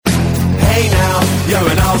You're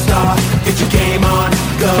an all-star, get your game on,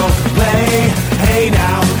 go play. Hey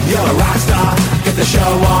now, you're a rock star, get the show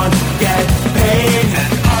on, get paid.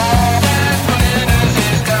 And all that glitters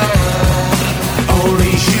is gold.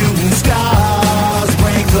 Only shooting stars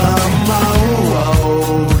break the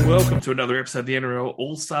mold. Welcome to another episode of the NRL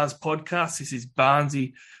All-Stars podcast. This is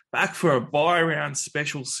Barnesy back for a bye round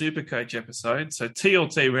special Supercoach episode. So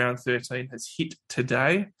TLT round 13 has hit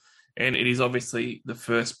today, and it is obviously the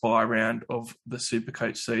first bye round of the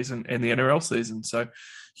Supercoach season and the NRL season. So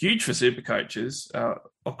huge for Supercoaches.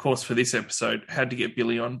 Of course, for this episode, had to get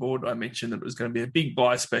Billy on board. I mentioned that it was going to be a big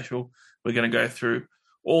bye special. We're going to go through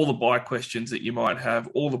all the bye questions that you might have,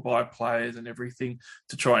 all the bye players and everything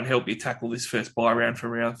to try and help you tackle this first bye round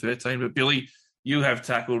from round 13. But Billy, you have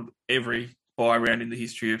tackled every bye round in the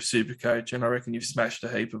history of Supercoach, and I reckon you've smashed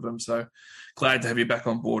a heap of them. So glad to have you back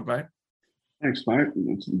on board, mate. Thanks, mate.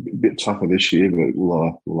 It's a bit tougher this year, but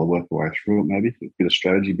we'll work our way through it maybe. A bit of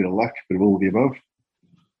strategy, a bit of luck, a bit of all of the above.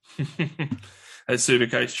 Has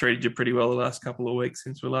Supercoach treated you pretty well the last couple of weeks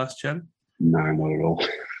since we last chatted? No, not at all.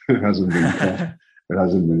 It hasn't been. It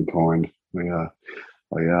hasn't been kind.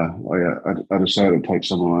 I decided to take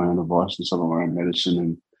some of my own advice and some of my own medicine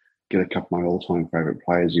and get a couple of my all-time favourite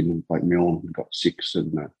players in, like Milne, got 6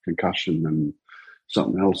 and a concussion and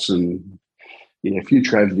something else. And, yeah, a few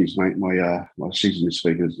tragedies, mate. My season this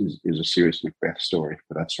week is a serious Macbeth story,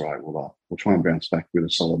 but that's all right. We'll try and bounce back with a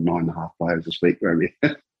solid 9.5 players this week, maybe.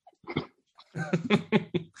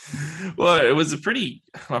 Well, it was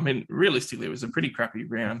realistically, it was a pretty crappy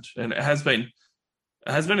round, and it has been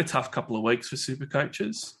a tough couple of weeks for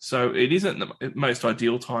Supercoaches. So it isn't the most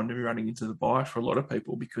ideal time to be running into the bye for a lot of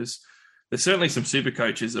people, because there's certainly some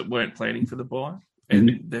Supercoaches that weren't planning for the bye,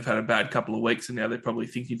 and they've had a bad couple of weeks, and now they're probably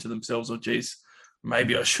thinking to themselves, oh, geez,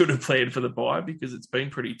 maybe I should have planned for the bye because it's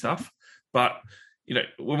been pretty tough. But, you know,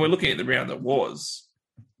 when we're looking at the round that was,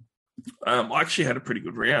 I actually had a pretty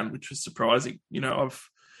good round, which was surprising. You know, I've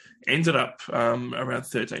ended up around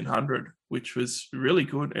 1,300, which was really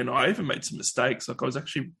good. And I even made some mistakes. Like, I was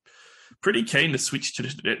actually pretty keen to switch to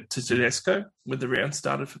Tedesco when the round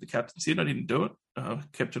started for the captaincy, and I didn't do it.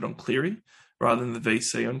 Kept it on Cleary rather than the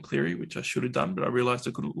VC on Cleary, which I should have done, but I realised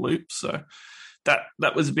I couldn't loop. So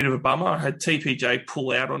that was a bit of a bummer. I had TPJ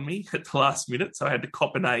pull out on me at the last minute, so I had to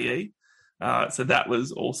cop an AE. So that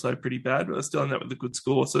was also pretty bad, but I still ended up with a good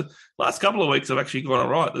score. So last couple of weeks I've actually gone all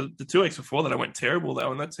right. The 2 weeks before that I went terrible though,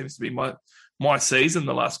 and that seems to be my season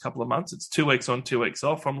the last couple of months. It's 2 weeks on, 2 weeks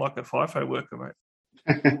off. I'm like a FIFO worker, mate.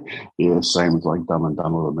 Yeah, same as like Dumb and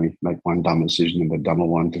Dumber with me. Make one dumb decision and the dumber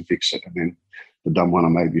one to fix it, and then the dumb one I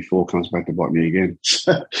made before comes back to bite me again.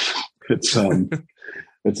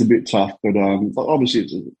 It's a bit tough, but obviously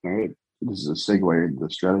this is a segue into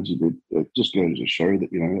the strategy, but it just goes to show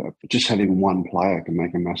that, you know, just having one player can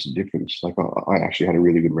make a massive difference. Like, I actually had a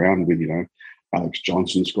really good round with, you know, Alex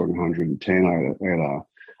Johnson scoring 110. I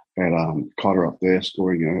had Cotter up there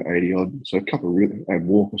scoring, you know, 80 odd. So I had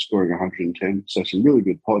Walker scoring 110. So some really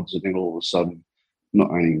good pods, and then all of a sudden, not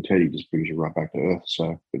owning Teddy just brings you right back to earth.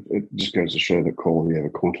 So it just goes to show that quality over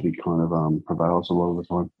quantity kind of prevails a lot of the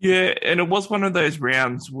time. Yeah, and it was one of those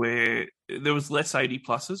rounds where there was less 80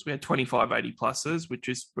 pluses. We had 25 80 pluses, which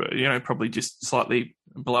is, you know, probably just slightly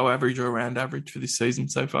below average or around average for this season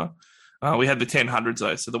so far. We had the 1000s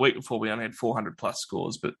though. So the week before we only had 400 plus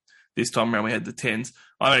scores, but this time around we had the 10s.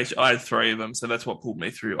 I had 3 of them, so that's what pulled me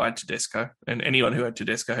through. I had Tedesco, and anyone who had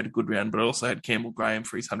Tedesco had a good round, but I also had Campbell Graham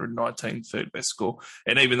for his 119, third best score.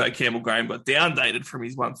 And even though Campbell Graham got downdated from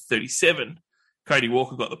his 137, Cody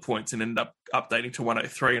Walker got the points and ended up updating to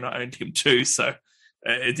 103, and I owned him too, so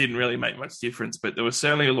it didn't really make much difference. But there was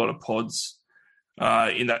certainly a lot of pods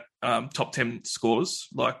in that top 10 scores.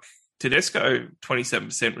 Like Tedesco,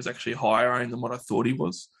 27% was actually higher owned than what I thought he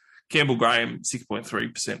was. Campbell Graham,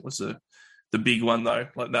 6.3% was the big one, though.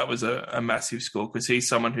 Like, that was a massive score, because he's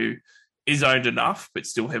someone who is owned enough but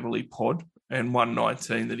still heavily pod, and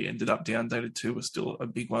 119 that he ended up downdated to was still a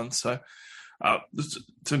big one. So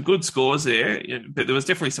some good scores there, but there was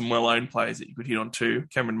definitely some well-owned players that you could hit on too.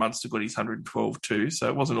 Cameron Munster got his 112 too, so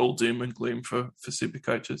it wasn't all doom and gloom for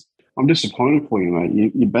Supercoaches. I'm disappointed for you,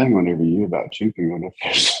 mate. You bang on every year about chipping on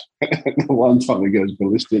it. The one time it goes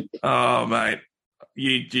ballistic. Oh, mate.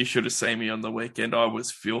 You should have seen me on the weekend. I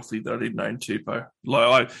was filthy that I didn't own Tupou.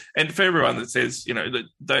 And for everyone that says, you know,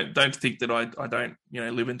 that don't think that I don't, you know,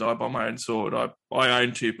 live and die by my own sword. I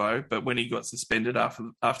own Tupou, but when he got suspended after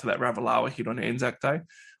that Ravalawa hit on Anzac Day,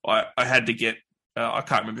 I had to get I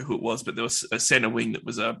can't remember who it was, but there was a centre wing that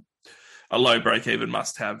was a low break even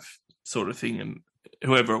must have sort of thing, and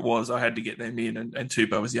whoever it was, I had to get them in, and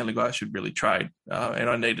Tupou was the only guy I should really trade, and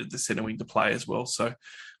I needed the centre wing to play as well. So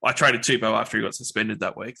I traded Tupou after he got suspended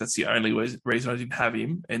that week. That's the only reason I didn't have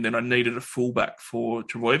him. And then I needed a fullback for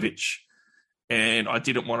Trbojevic, and I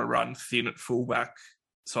didn't want to run thin at fullback.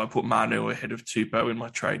 So I put Manu ahead of Tupou in my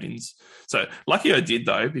trade-ins. So lucky I did,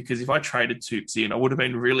 though, because if I traded Tupou in, I would have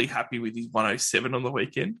been really happy with his 107 on the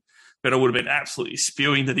weekend. But I would have been absolutely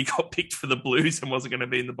spewing that he got picked for the Blues and wasn't going to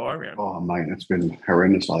be in the buy round. Oh, mate, it's been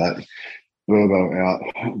horrendous like that. Verbo out,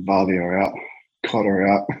 Vardio out, Cotter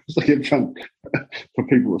out. It's like it's fun for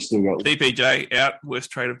people that still got... TPJ out, worst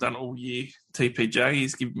trade I've done all year. TPJ,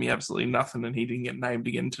 he's given me absolutely nothing and he didn't get named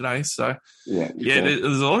again today. So,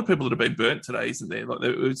 there's a lot of people that have been burnt today, isn't there? Like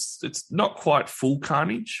it's not quite full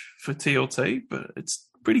carnage for TLT, but it's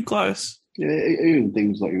pretty close. Yeah, even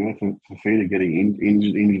things like, for Fafita getting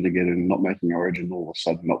injured again and not making Origin, all of a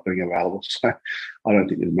sudden not being available. So I don't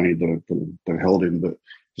think there's many that have held him, but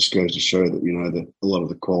just goes to show that, that a lot of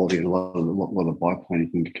the quality and a lot of the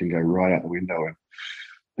biplaning can go right out the window, and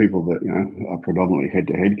people that, are predominantly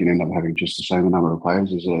head-to-head can end up having just the same number of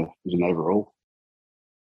players as an overall.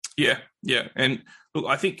 Yeah. And look,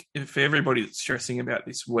 I think for everybody that's stressing about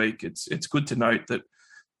this week, it's good to note that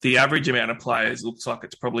the average amount of players looks like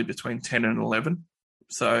it's probably between 10 and 11.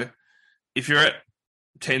 So if you're at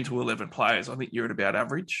 10 to 11 players, I think you're at about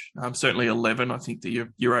average. Certainly 11, I think that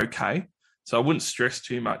you're okay. So I wouldn't stress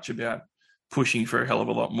too much about pushing for a hell of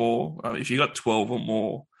a lot more. If you got 12 or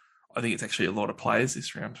more, I think it's actually a lot of players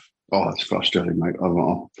this round. Oh, it's frustrating, mate.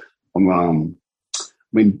 I'm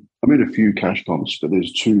in a few cash comps, but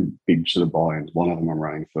there's two big sort of buy-ins. One of them I'm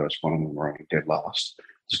running first, one of them I'm running dead last.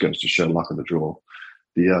 Just goes to show luck of the draw.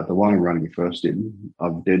 The one I'm running first in,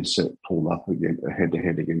 I've dead set pulled up again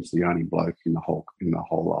head-to-head against the only bloke in the whole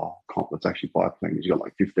comp that's actually biplaning. He's got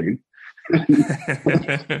like 15.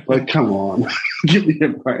 Like, come on, give me a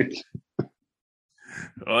break.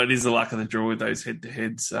 Oh, it is the luck of the draw with those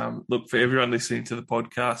head-to-heads. Look, for everyone listening to the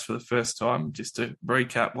podcast for the first time, just to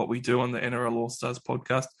recap what we do on the NRL All-Stars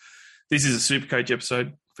podcast, this is a Supercoach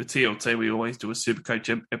episode. For TLT, we always do a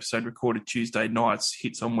Supercoach episode recorded Tuesday nights,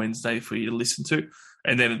 hits on Wednesday for you to listen to.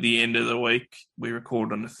 And then at the end of the week, we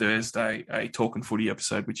record on a Thursday a Talking Footy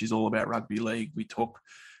episode, which is all about rugby league. We talk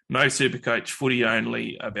no Supercoach, footy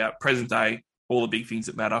only, about present day, all the big things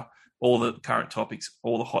that matter, all the current topics,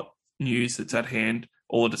 all the hot news that's at hand,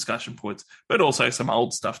 all the discussion points, but also some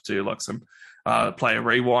old stuff too, like some player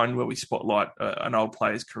rewind where we spotlight an old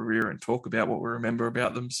player's career and talk about what we remember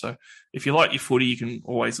about them. So if you like your footy, you can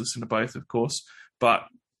always listen to both, of course. But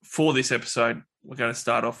for this episode, we're going to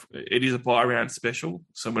start off, it is a buy round special,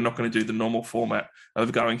 so we're not going to do the normal format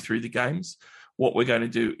of going through the games. What we're going to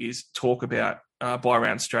do is talk about buy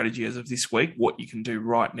round strategy as of this week, what you can do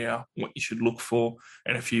right now, what you should look for,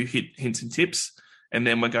 and a few hints and tips. And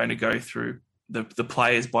then we're going to go through the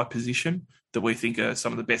players by position that we think are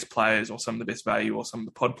some of the best players or some of the best value or some of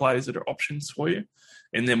the pod players that are options for you.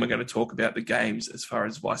 And then we're going to talk about the games as far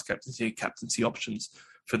as vice captaincy and captaincy options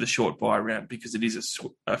for the short buy round, because it is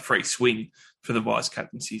a free swing for the vice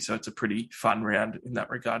captaincy. So it's a pretty fun round in that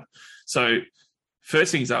regard. So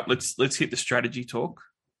first things up, let's hit the strategy talk.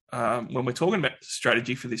 When we're talking about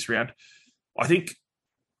strategy for this round, I think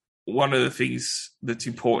one of the things that's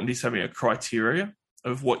important is having a criteria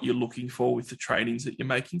of what you're looking for with the tradings that you're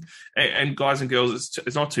making. And guys and girls,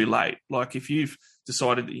 it's not too late. Like if you've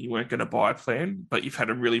decided that you weren't going to buy a plan, but you've had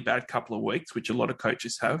a really bad couple of weeks, which a lot of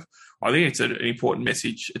coaches have, I think it's an important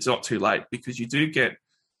message. It's not too late, because you do get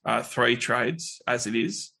 3 trades as it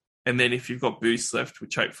is. And then if you've got boosts left,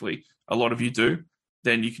 which hopefully a lot of you do,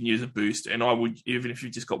 then you can use a boost. And I would, even if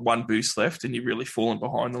you've just got 1 boost left and you've really fallen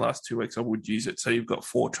behind the last 2 weeks, I would use it. So you've got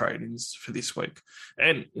 4 trade-ins for this week.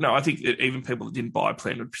 And, I think that even people that didn't buy a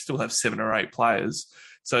plan would still have 7 or 8 players.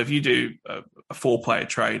 So if you do a 4-player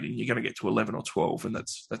trade, and you're going to get to 11 or 12, and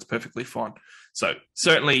that's perfectly fine. So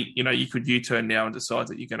certainly, you could U-turn now and decide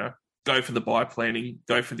that you're going to go for the buy planning,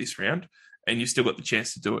 go for this round, and you've still got the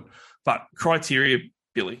chance to do it. But criteria,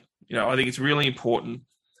 Billy, I think it's really important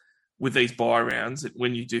with these buy rounds that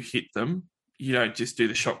when you do hit them, you don't just do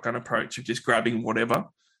the shotgun approach of just grabbing whatever.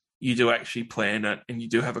 You do actually plan it, and you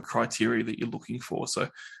do have a criteria that you're looking for. So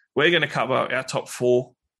we're going to cover our top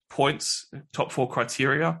 4 points, top 4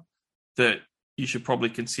 criteria that you should probably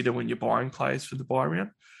consider when you're buying players for the buy round.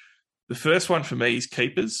 The first one for me is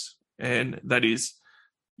keepers, and that is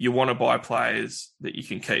you want to buy players that you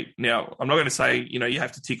can keep. Now, I'm not going to say, you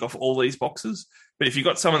have to tick off all these boxes, but if you've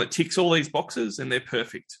got someone that ticks all these boxes, then they're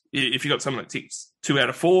perfect. If you've got someone that ticks 2 out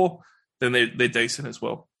of 4, then they're decent as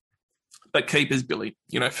well. But keepers, Billy,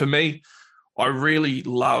 for me, I really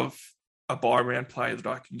love a buy round player that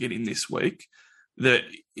I can get in this week that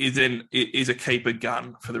is a keeper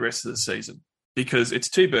gun for the rest of the season, because it's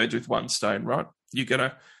 2 birds with 1 stone, right?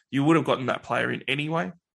 you would have gotten that player in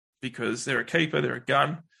anyway because they're a keeper, they're a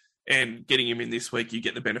gun, and getting him in this week, you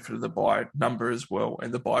get the benefit of the buy number as well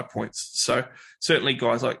and the buy points. So certainly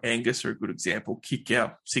guys like Angus are a good example. Kick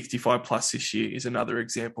out 65 plus this year is another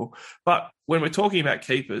example. But when we're talking about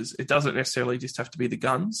keepers, it doesn't necessarily just have to be the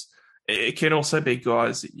guns. It can also be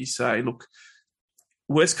guys that you say, look,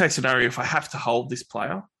 worst case scenario, if I have to hold this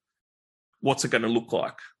player, what's it going to look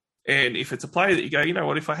like? And if it's a player that you go, you know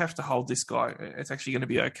what, if I have to hold this guy, it's actually going to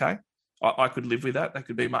be okay. I could live with that. That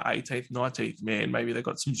could be my 18th, 19th man. Maybe they've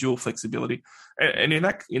got some dual flexibility. And in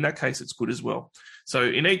that case, it's good as well. So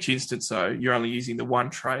in each instance, though, you're only using the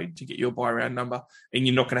one trade to get your buy round number, and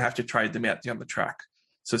you're not going to have to trade them out down the track.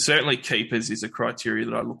 So certainly keepers is a criteria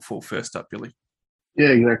that I look for first up, Billy. Yeah,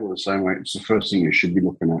 exactly the same way. It's the first thing you should be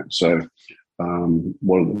looking at. So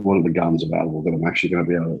what are the guns available that I'm actually going to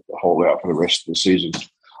be able to hold out for the rest of the season?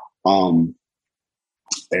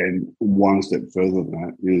 And one step further than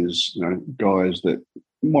that is, guys that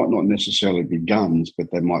might not necessarily be guns, but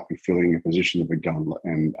they might be filling a position of a gun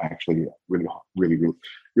and actually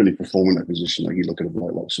really performing that position. Like you look at a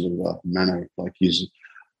bloke like sort of Mano, like he's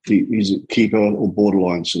a keeper or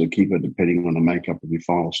borderline sort of keeper, depending on the makeup of your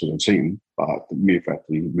final sort of team. But the mere fact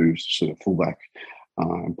that he moves to sort of fullback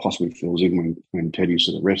and possibly fills in when Teddy's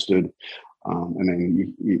sort of rested, and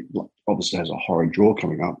then you obviously has a horrid draw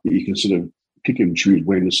coming up, but you can sort of pick and choose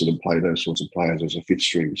when to sort of play those sorts of players as a fifth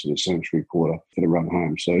string, sort of centre three-quarter for the run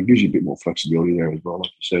home. So it gives you a bit more flexibility there as well,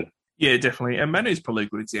 like you said. Yeah, definitely. And Manu's probably a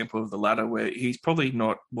good example of the latter, where he's probably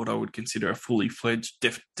not what I would consider a fully fledged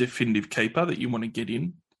definitive keeper that you want to get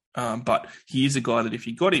in. But he is a guy that if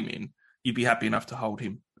you got him in, you'd be happy enough to hold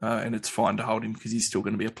him. And it's fine to hold him because he's still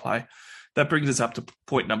going to be a play. That brings us up to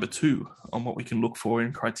point number 2 on what we can look for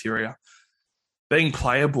in criteria. Being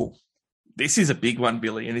playable. This is a big one,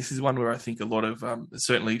 Billy, and this is one where I think a lot of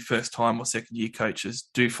certainly first-time or second-year coaches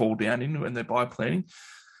do fall down in when they're buy planning.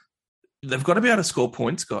 They've got to be able to score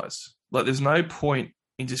points, guys. Like, there's no point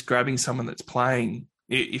in just grabbing someone that's playing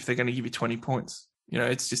if they're going to give you 20 points.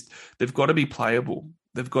 It's just they've got to be playable.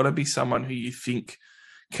 They've got to be someone who you think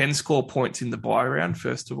can score points in the buy round,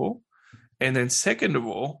 first of all. And then second of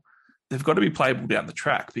all, they've got to be playable down the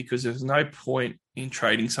track, because there's no point in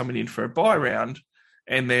trading someone in for a buy round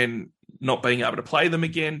and then not being able to play them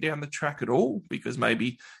again down the track at all, because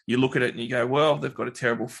maybe you look at it and you go, well, they've got a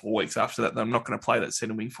terrible 4 weeks after that. I'm not going to play that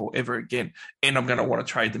centre wing for ever again. And I'm going to want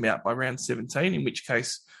to trade them out by round 17, in which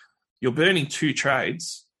case you're burning 2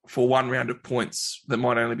 trades for 1 round of points that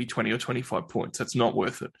might only be 20 or 25 points. That's not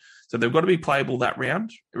worth it. So they've got to be playable that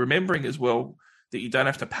round, remembering as well that you don't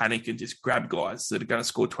have to panic and just grab guys that are going to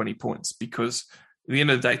score 20 points, because at the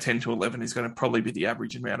end of the day, 10 to 11 is going to probably be the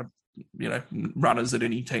average amount of runners that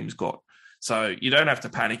any team's got. So you don't have to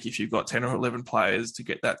panic if you've got 10 or 11 players to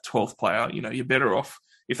get that 12th player. You're better off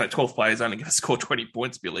if that 12th player is only going to score 20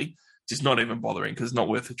 points, Billy, just not even bothering, because it's not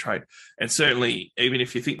worth the trade. And certainly, even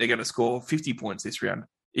if you think they're going to score 50 points this round,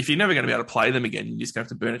 if you're never going to be able to play them again, you're just going to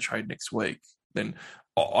have to burn a trade next week, then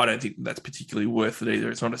I don't think that's particularly worth it either.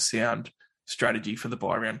 It's not a sound strategy for the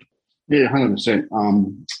buy round. Yeah, 100%.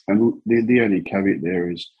 And the only caveat there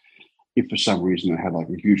is, if for some reason they had like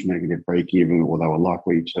a huge negative break even, or they were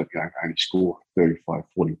likely to only score 35,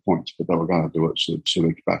 40 points, but they were going to do it sort of 2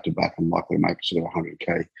 weeks back to back and likely make sort of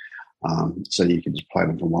 100K. So you can just play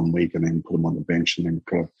them for 1 week and then put them on the bench and then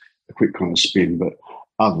put a quick kind of spin. But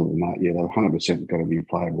other than that, yeah, they're 100% got to be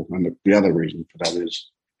playable. And the other reason for that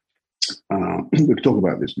is, we've talked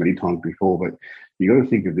about this many times before, but you got to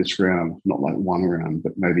think of this round not like one round,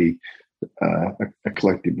 but maybe a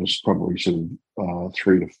collective was probably sort of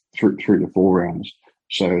 3 to 4 rounds.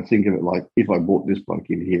 So think of it like, if I bought this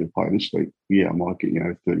bloke in here to play this week, yeah, I might get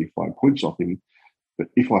 35 points off him. But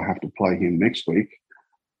if I have to play him next week,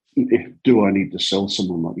 do I need to sell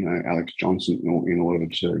someone like Alex Johnson in order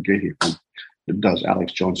to get him? Does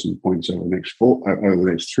Alex Johnson points over the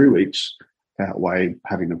next 3 weeks outweigh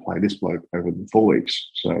having to play this bloke over the 4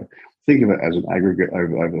 weeks? So think of it as an aggregate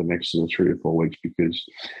over the next sort of 3 or 4 weeks, because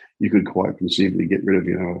you could quite conceivably get rid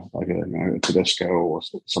of like a Tedesco or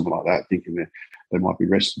something like that, thinking that they might be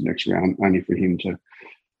rested next round, only for him to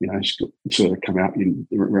sort of come out in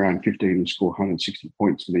round 15 and score 160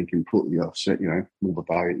 points, and then completely offset all the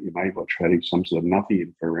value that you made by trading some sort of nothing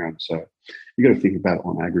in for a round. So you got to think about it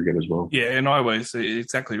on aggregate as well. Yeah, and I always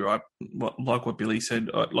exactly right. Like what Billy said.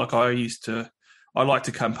 Like I like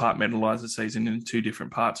to compartmentalise the season in 2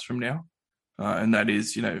 different parts from now, and that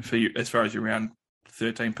is for you, as far as your round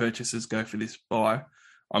 13 purchases go for this buy,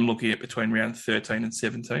 I'm looking at between round 13 and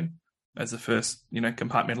 17 as the first,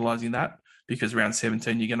 compartmentalising that, because round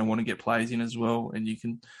 17 you're going to want to get players in as well, and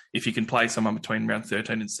if you can play someone between round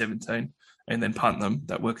 13 and 17 and then punt them.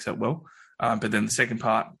 That works out well. But then the second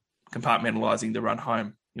part, compartmentalising the run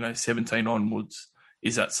home, 17 onwards,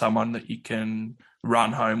 is that someone that you can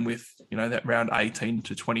run home with, that round 18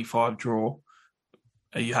 to 25 draw?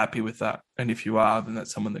 Are you happy with that? And if you are, then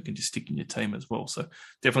that's someone that can just stick in your team as well. So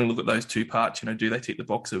definitely look at those two parts. Do they tick the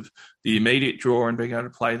box of the immediate draw and being able to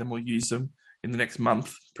play them or use them in the next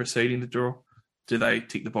month preceding the draw? Do they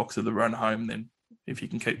tick the box of the run home then, if you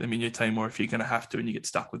can keep them in your team, or if you're going to have to and you get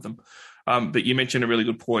stuck with them? But you mentioned a really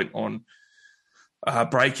good point on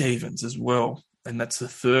break-evens as well. And that's the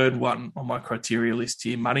third one on my criteria list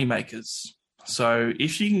here, money makers. So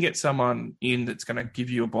if you can get someone in that's going to give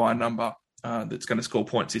you a buy number, that's going to score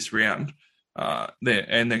points this round, and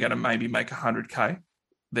they're going to maybe make 100K,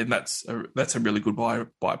 then that's a really good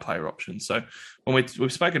buy player option. So when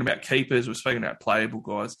we've spoken about keepers, we've spoken about playable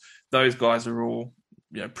guys. Those guys are all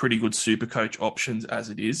pretty good super coach options as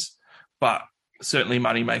it is, but certainly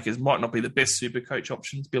money makers might not be the best super coach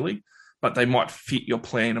options, Billy, but they might fit your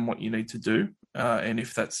plan and what you need to do. And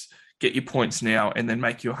if that's get your points now and then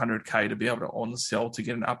make you 100K to be able to on sell to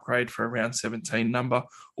get an upgrade for a round 17 number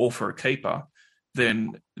or for a keeper,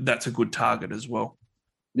 then that's a good target as well.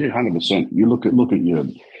 Yeah, 100%. You look at your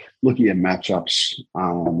matchups.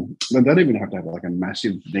 They don't even have to have like a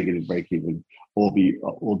massive negative break even or be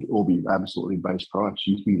absolutely base price.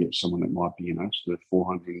 You can get someone that might be sort of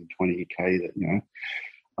 420K that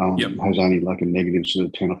has only like a negative sort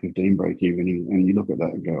of 10 or 15 break even, and you look at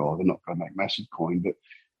that and go, oh, they're not going to make massive coin, but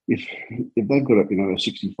if they've got a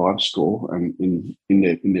 65 score and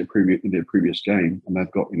in their previous game, and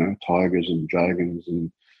they've got Tigers and Dragons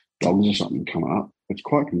and Dogs or something come up, it's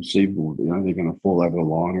quite conceivable that they're going to fall over the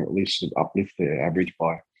line or at least sort of uplift their average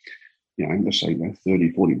by let's say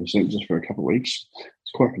 30-40% just for a couple of weeks.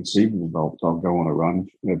 It's quite conceivable they'll go on a run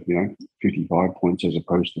of 55 points as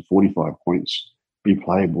opposed to 45 points, be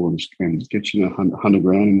playable and get you 100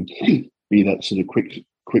 grand and be that sort of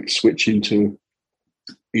quick switch into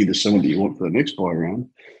either someone that you want for the next buy round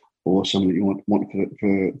or someone that you want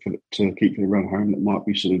to keep for the run home that might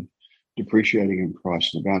be sort of depreciating in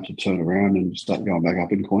price and about to turn around and start going back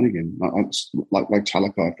up in coin again. Like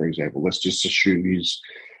Talakai, for example. Let's just assume he's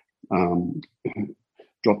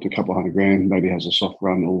dropped a couple of $100 grand, maybe has a soft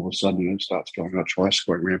run, all of a sudden starts going on a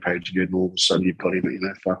try-scoring rampage again, and all of a sudden you've got him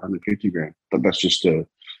at 550 grand. But that's just a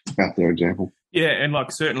out there example. Yeah, and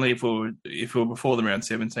certainly if we were before the round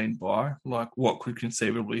 17 buy, what could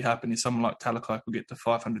conceivably happen is someone like Talakai could get to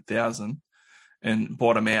 500,000 and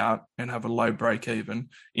bottom out and have a low break even,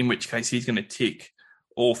 in which case he's going to tick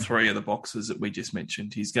all three of the boxes that we just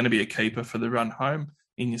mentioned. He's going to be a keeper for the run home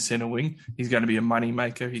in your centre wing. He's going to be a money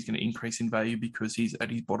maker. He's going to increase in value because he's at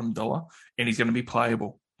his bottom dollar, and he's going to be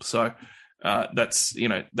playable. So that's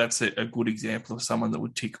a good example of someone that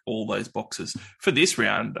would tick all those boxes. For this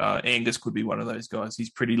round, Angus could be one of those guys. He's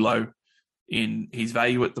pretty low in his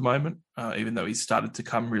value at the moment, even though he's started to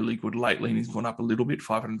come really good lately and he's gone up a little bit.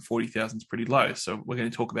 540,000 is pretty low. So we're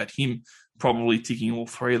going to talk about him probably ticking all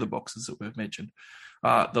three of the boxes that we've mentioned.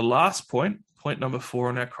 The last point number 4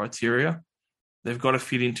 on our criteria, they've got to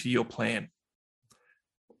fit into your plan.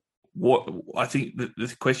 What I think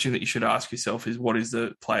the question that you should ask yourself is, what is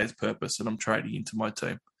the player's purpose that I'm trading into my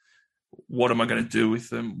team? What am I going to do with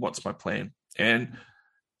them? What's my plan? And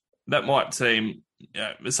that might seem,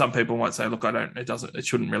 some people might say, look, it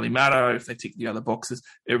shouldn't really matter if they tick the other boxes.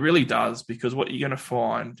 It really does, because what you're going to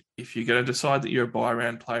find if you're going to decide that you're a buy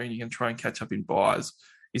round player and you're going to try and catch up in buys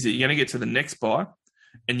is that you're going to get to the next buy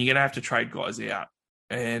and you're going to have to trade guys out.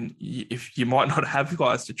 And if you might not have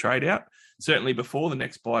guys to trade out, certainly before the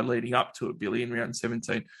next buy leading up to it, Billy, in round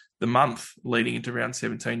 17, the month leading into round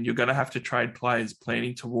 17, you're going to have to trade players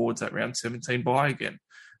planning towards that round 17 buy again.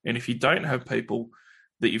 And if you don't have people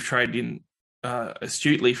that you've traded in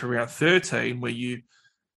astutely for round 13 where you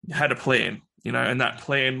had a plan, and that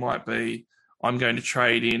plan might be, I'm going to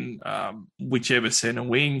trade in whichever centre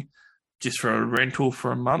wing just for a rental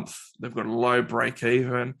for a month. They've got a low break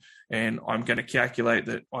even, and I'm going to calculate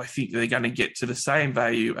that I think they're going to get to the same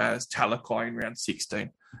value as Talakai in round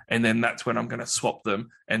 16. And then that's when I'm going to swap them,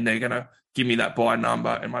 and they're going to give me that buy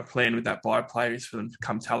number. And my plan with that buy player is for them to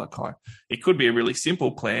come Talakai. It could be a really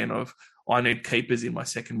simple plan of, I need keepers in my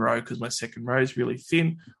second row because my second row is really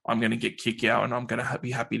thin. I'm going to get kick out, and I'm going to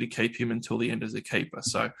be happy to keep him until the end as a keeper.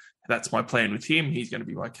 So that's my plan with him. He's going to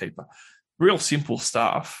be my keeper. Real simple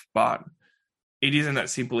stuff, but it isn't that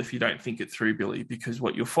simple if you don't think it through, Billy, because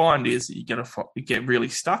what you'll find is that you get really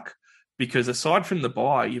stuck, because aside from the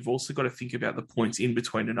buy, you've also got to think about the points in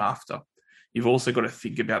between and after. You've also got to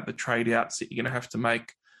think about the trade outs that you're going to have to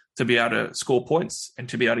make to be able to score points and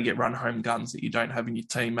to be able to get run home guns that you don't have in your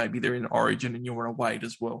team. Maybe they're in Origin and you want to wait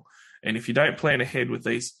as well. And if you don't plan ahead with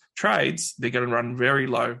these trades, they're going to run very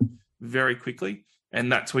low very quickly.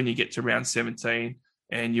 And that's when you get to round 17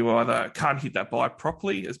 and you either can't hit that buy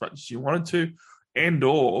properly as much as you wanted to, and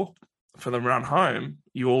or for the run home,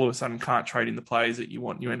 you all of a sudden can't trade in the players that you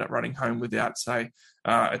want. You end up running home without, say,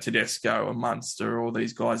 a Tedesco, a Munster, all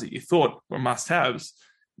these guys that you thought were must-haves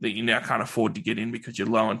that you now can't afford to get in because you're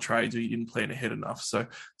low on trades or you didn't plan ahead enough. So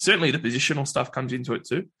certainly the positional stuff comes into it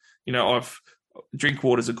too.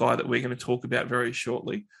 Drinkwater's a guy that we're going to talk about very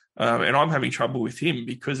shortly. And I'm having trouble with him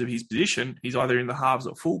because of his position. He's either in the halves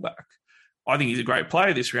or fullback. I think he's a great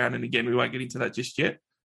player this round. And again, we won't get into that just yet.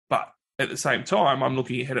 But at the same time, I'm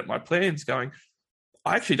looking ahead at my plans going,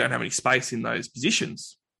 I actually don't have any space in those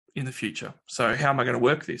positions in the future. So how am I going to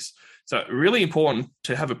work this? So really important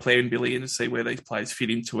to have a plan, Billy, and to see where these players fit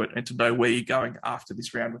into it and to know where you're going after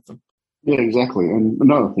this round with them. Yeah, exactly. And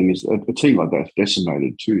another thing is a team like that's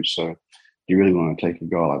decimated too. So you really want to take a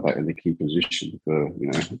guy like that in the key position for,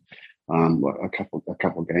 a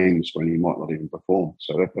couple of games when he might not even perform.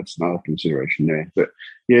 So that's another consideration there. But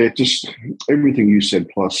yeah, just everything you said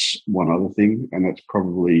plus one other thing, and that's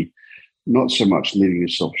probably not so much leaving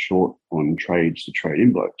yourself short on trades to trade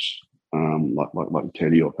in blokes, like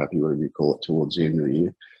Teddy or Pappy, whatever you call it, towards the end of the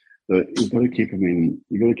year. But you've got to keep them in.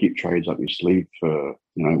 You've got to keep trades up your sleeve for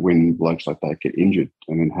when blokes like that get injured,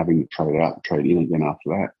 and then having to trade out and trade in again after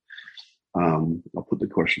that. I'll put the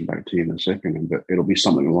question back to you in a second, but it'll be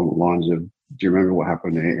something along the lines of, do you remember what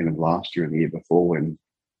happened at the end of last year and the year before when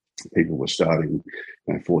people were starting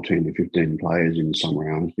 14 to 15 players in some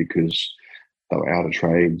rounds because they were out of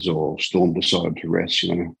trades, or Storm decided to rest,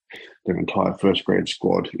 their entire first grade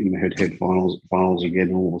squad in the head-to-head finals again,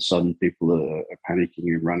 and all of a sudden people are panicking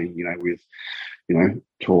and running, with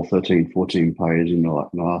 12, 13, 14 players in the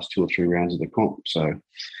last 2 or 3 rounds of the comp. So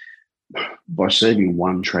by saving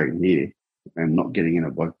one trade here and not getting in a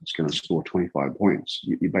bloke that's going to score 25 points,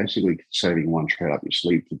 you're basically saving one trade up your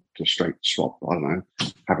sleeve to straight swap, I don't know,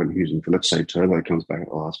 Happen Hughes and, let's say Turbo comes back at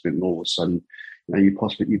the last minute, and all of a sudden, you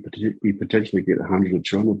potentially get 100 or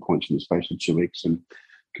 200 points in the space of 2 weeks and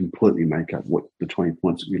completely make up what the 20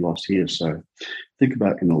 points that we lost here. So think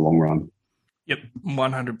about it in the long run. Yep,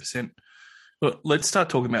 100%. Well, let's start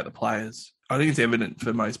talking about the players. I think it's evident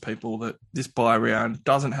for most people that this buy round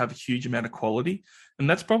doesn't have a huge amount of quality. And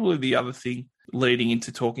that's probably the other thing leading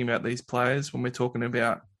into talking about these players when we're talking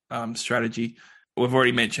about strategy. We've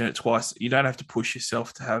already mentioned it twice. You don't have to push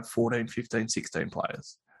yourself to have 14, 15, 16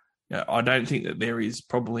 players. I don't think that there is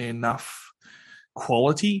probably enough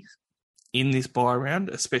quality in this buy round,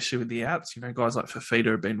 especially with the outs. Guys like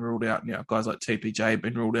Fafita have been ruled out now. Guys like TPJ have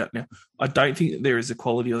been ruled out now. I don't think that there is a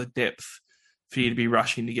quality or the depth for you to be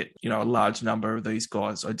rushing to get, a large number of these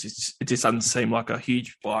guys. It just doesn't seem like a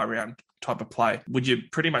huge buy round type of play. Would you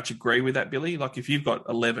pretty much agree with that, Billy? Like if you've got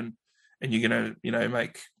 11 and you're going to,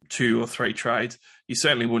 make 2 or 3 trades, you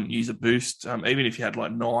certainly wouldn't use a boost. Even if you had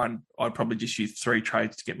like 9, I'd probably just use 3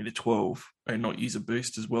 trades to get me to 12 and not use a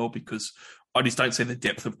boost as well, because I just don't see the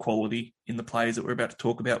depth of quality in the players that we're about to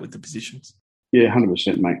talk about with the positions. Yeah,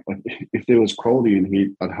 100%, mate. Like, if there was quality in here,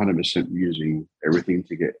 I'd 100% using everything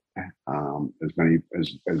to get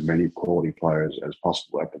as many quality players as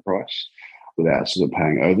possible at the price without sort of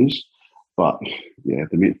paying overs. But yeah,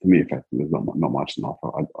 the mere fact that there's not much in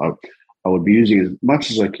offer, I would be using as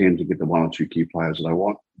much as I can to get the 1 or 2 key players that I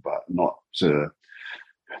want, but not to.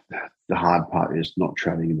 The hard part is not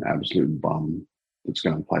trading an absolute bum that's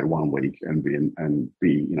going to play 1 week and be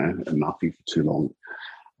a nothing for too long.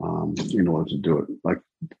 In order to do it, like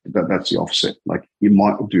that's the offset. Like you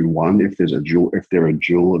might do one if they're a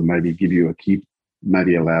dual, and maybe give you a key,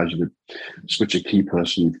 maybe allows you to switch a key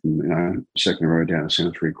person from second row down to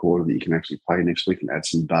centre 3/4 that you can actually play next week and add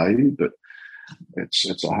some value. But it's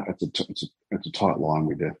a tight line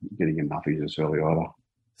with getting enough this early either.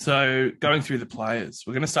 So going through the players,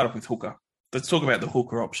 we're going to start off with hooker. Let's talk about the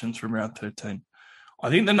hooker options from round 13. I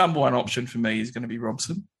think the number one option for me is going to be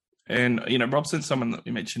Robson. And, Robson's someone that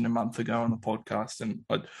we mentioned a month ago on the podcast, and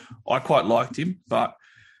I quite liked him, but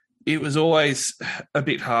it was always a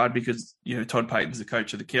bit hard because, Todd Payton's the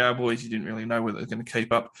coach of the Cowboys. You didn't really know whether they're going to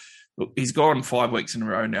keep up. Look, he's gone 5 weeks in a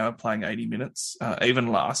row now playing 80 minutes. Even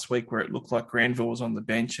last week where it looked like Granville was on the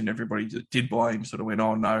bench and everybody that did buy him sort of went,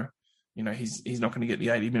 oh, no, he's not going to get the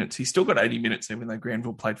 80 minutes. He's still got 80 minutes even though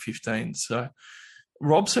Granville played 15. So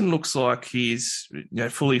Robson looks like he's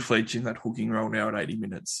fully fledged in that hooking role now at 80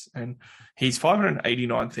 minutes. And he's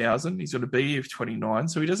 589,000. He's got a BE of 29.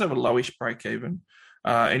 So he does have a lowish break even.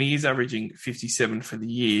 And he is averaging 57 for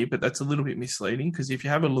the year, but that's a little bit misleading because if you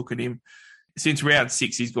have a look at him, since round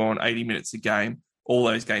 6, he's gone 80 minutes a game. All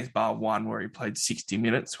those games bar one where he played 60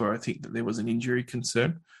 minutes, where I think that there was an injury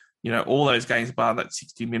concern. all those games bar that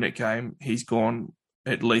 60-minute game, he's gone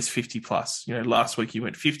at least 50 plus. Last week he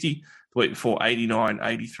went 50, the week before 89,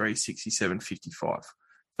 83, 67, 55.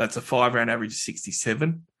 That's a 5-round average of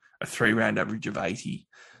 67, a 3-round average of 80.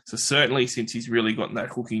 So certainly since he's really gotten that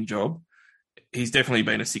hooking job, he's definitely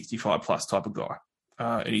been a 65 plus type of guy.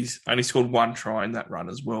 And he's only scored 1 try in that run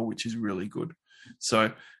as well, which is really good.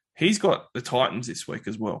 So he's got the Titans this week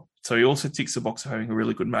as well. So he also ticks the box of having a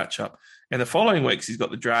really good matchup. And the following weeks, he's got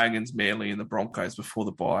the Dragons, Manly, and the Broncos before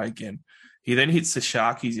the bye again. He then hits the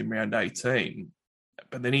Sharkies in round 18,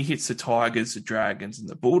 but then he hits the Tigers, the Dragons, and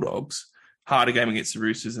the Bulldogs. Harder game against the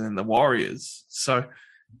Roosters and then the Warriors. So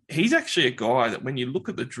he's actually a guy that when you look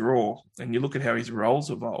at the draw and you look at how his roles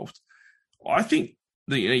evolved, I think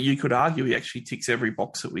that you could argue he actually ticks every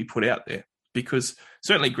box that we put out there, because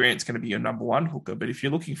certainly Grant's going to be your number 1 hooker, but if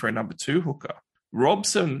you're looking for a number 2 hooker,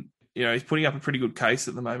 Robson, he's putting up a pretty good case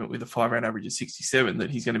at the moment with a 5-round average of 67 that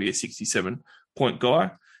he's going to be a 67-point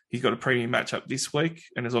guy. He's got a premium matchup this week,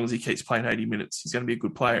 and as long as he keeps playing 80 minutes, he's going to be a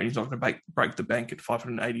good player, and he's not going to break the bank at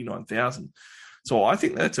 589,000. So I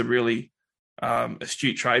think that's a really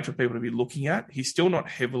astute trade for people to be looking at. He's still not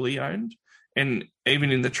heavily owned, and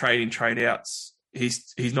even in the trade-in, trade-outs,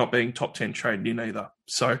 he's not being top 10 traded in either.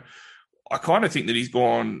 So I kind of think that he's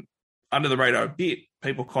gone under the radar a bit.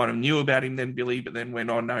 People kind of knew about him then, Billy, but then went,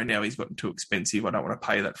 oh, no, now he's gotten too expensive. I don't want to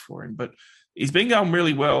pay that for him. But he's been going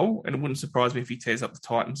really well, and it wouldn't surprise me if he tears up the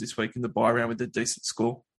Titans this week in the bye round with a decent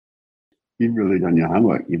score. You've really done your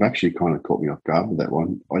homework. You've actually kind of caught me off guard with that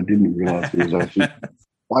one. I didn't realise he was actually...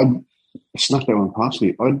 I snuck that one past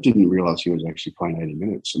me. I didn't realise he was actually playing 80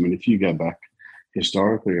 minutes. I mean, if you go back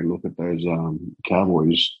historically and look at those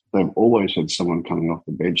Cowboys, they've always had someone coming off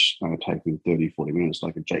the bench taking 30, 40 minutes,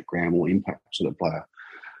 like a Jake Graham or impact sort of player.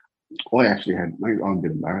 I actually had, I'm a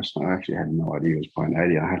bit embarrassed. I actually had no idea he was playing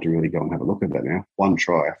 80. I have to really go and have a look at that now. 1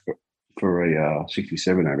 try for a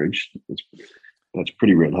 67 average. That's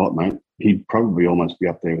pretty red hot, mate. He'd probably almost be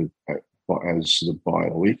up there as sort of by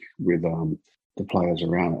a week with the players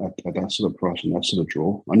around at that sort of price and that sort of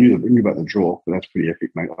draw. I knew about the draw, but that's pretty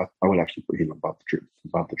epic, mate. I would actually put him above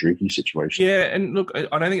the drinking situation. Yeah, and look,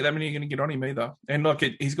 I don't think that many are going to get on him either. And look,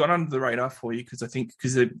 he's gone under the radar for you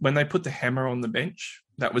because when they put the hammer on the bench,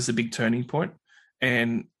 that was a big turning point.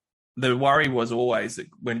 And the worry was always that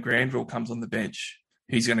when Granville comes on the bench,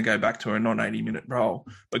 he's going to go back to a non-80-minute role.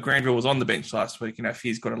 But Granville was on the bench last week, and our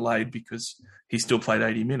fears got allayed because he still played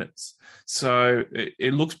 80 minutes. So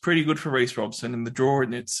it looks pretty good for Reece Robson, and the draw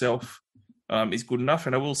in itself is good enough.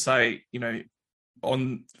 And I will say,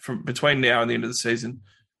 from between now and the end of the season,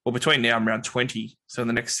 or between now and round 20, so in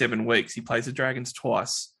the next 7 weeks, he plays the Dragons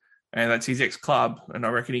twice, and that's his ex-club, and I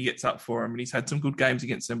reckon he gets up for him, and he's had some good games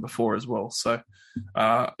against them before as well. So,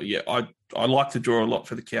 I like to draw a lot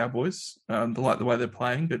for the Cowboys. I like the way they're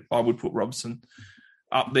playing, but I would put Robson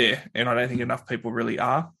up there, and I don't think enough people really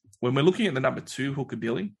are. When we're looking at the number 2 hooker,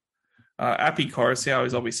 Billy, Api Coruscant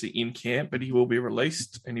is obviously in camp, but he will be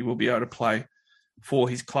released, and he will be able to play for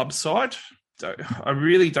his club side. So I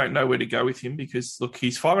really don't know where to go with him because, look,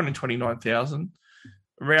 he's 529,000,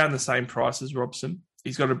 around the same price as Robson.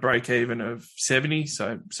 He's got a break-even of 70,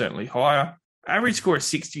 so certainly higher. Average score of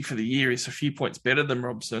 60 for the year is a few points better than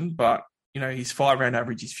Robson, but, his 5-round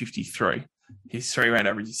average is 53. His 3-round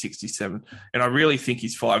average is 67. And I really think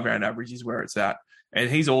his 5-round average is where it's at. And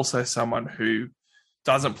he's also someone who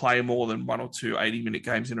doesn't play more than 1 or 2 80-minute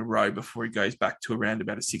games in a row before he goes back to around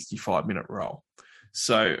about a 65-minute role.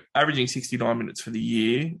 So averaging 69 minutes for the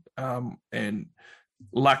year and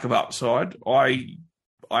lack of upside, I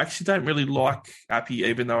actually don't really like Api,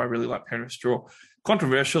 even though I really like Penrith Straw.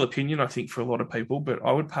 Controversial opinion, I think, for a lot of people, but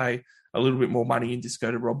I would pay a little bit more money and just go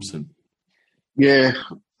to Robson. Yeah,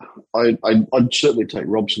 I'd certainly take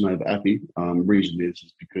Robson over Api. Reason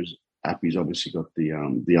is because Api's obviously got the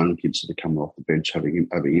young kids that are coming off the bench having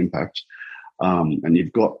impact, and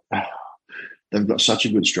they've got such a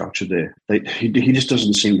good structure there. He just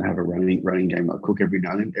doesn't seem to have a running game like Cook every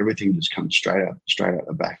now and then. Everything just comes straight out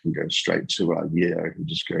the back and goes straight to It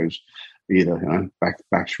just goes either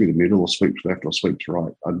back through the middle or sweeps left or sweeps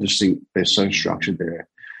right. I just think they're so structured there.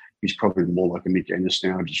 He's probably more like a Nick Ennis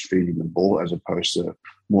now, just feeding the ball as opposed to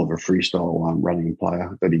more of a freestyle running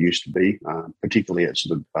player that he used to be, particularly at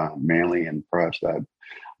sort of Manly and prior to that.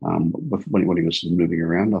 When he was sort of moving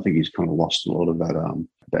around, I think he's kind of lost a lot of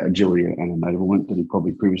that agility and enablement that he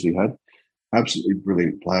probably previously had. Absolutely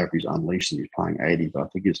brilliant player if he's unleashed and he's playing 80, but I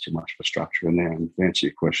think it's too much for structure in there. And to answer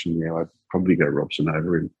your question, I'd probably go Robson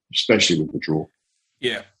over him, especially with the draw.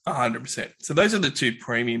 Yeah, 100%. So those are the 2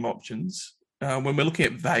 premium options. When we're looking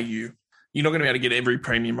at value, you're not going to be able to get every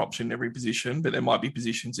premium option in every position, but there might be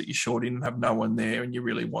positions that you're short in and have no one there and you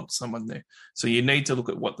really want someone there. So you need to look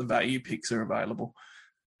at what the value picks are available.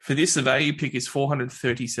 For this, the value pick is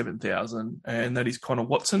 $437,000, and that is Connor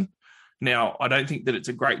Watson. Now, I don't think that it's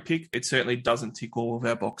a great pick. It certainly doesn't tick all of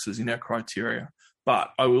our boxes in our criteria.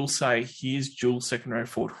 But I will say he's dual second row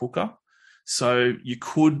forward hooker. So you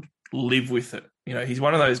could live with it. You know, he's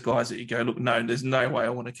one of those guys that you go, look, no, there's no way I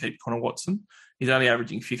want to keep Connor Watson. He's only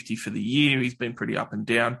averaging 50 for the year. He's been pretty up and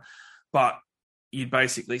down. But you'd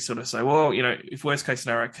basically sort of say, well, you know, if worst case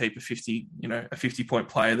scenario, I keep a 50-point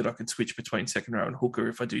player that I can switch between second row and hooker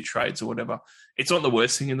if I do trades or whatever. It's not the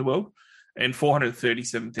worst thing in the world. And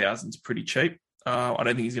 $437,000 is pretty cheap. I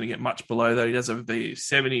don't think he's going to get much below that. He does have a VE of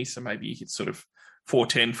 70, so maybe he hits sort of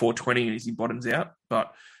 410, 420 as he bottoms out.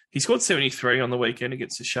 But he scored 73 on the weekend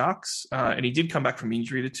against the Sharks, and he did come back from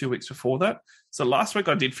injury the 2 weeks before that. So last week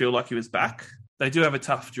I did feel like he was back. They do have a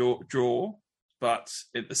tough draw, but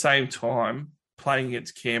at the same time, playing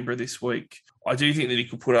against Canberra this week, I do think that he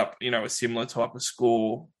could put up, you know, a similar type of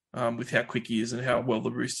score with how quick he is and how well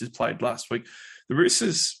the Roosters played last week. The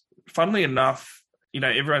Roosters, funnily enough, you know,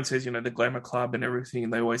 everyone says, you know, the Glamour Club and everything,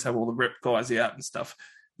 and they always have all the rep guys out and stuff.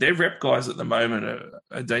 Their rep guys at the moment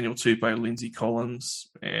are Daniel Tupou, Lindsay Collins,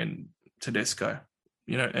 and Tedesco.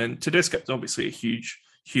 You know, and Tedesco's obviously a huge,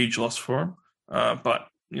 huge loss for him. But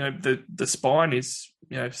you know, the spine is,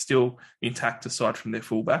 you know, still intact aside from their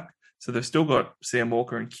fullback. So they've still got Sam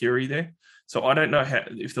Walker and Keary there. So I don't know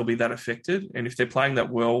if they'll be that affected. And if they're playing that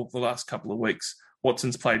well the last couple of weeks,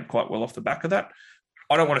 Watson's played quite well off the back of that.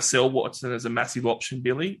 I don't want to sell Watson as a massive option,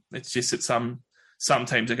 Billy. It's just that some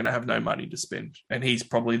teams are going to have no money to spend. And he's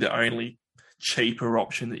probably the only cheaper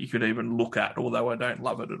option that you could even look at, although I don't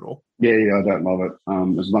love it at all. Yeah, I don't love it.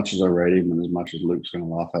 As much as I rate him and as much as Luke's going to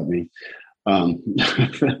laugh at me.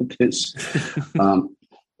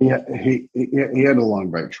 He had a line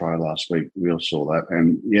break try last week. We all saw that.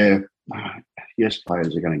 And yes,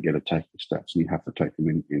 players are going to get attacking stats and you have to take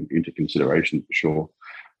them into consideration for sure.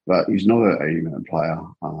 But he's not an 80-minute player.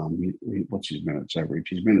 What's his minutes average?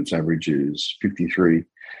 His minutes average is 53.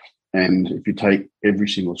 And if you take every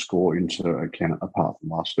single score into account, apart from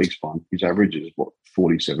last week's one, his average is,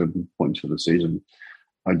 47 points for the season.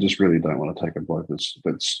 I just really don't want to take a bloke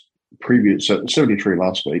that's previous. So 73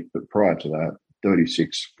 last week, but prior to that,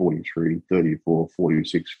 36, 43, 34,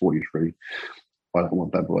 46, 43. I don't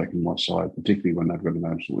want that bloke in my side, particularly when they've got an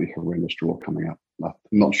absolutely horrendous draw coming up. I'm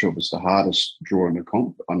not sure if it's the hardest draw in the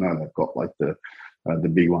comp. I know they've got like the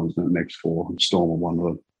big ones in the next four, Storm and one of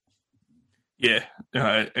them. Yeah,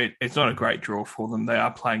 it's not a great draw for them. They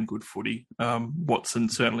are playing good footy. Watson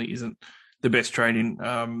certainly isn't the best trade-in,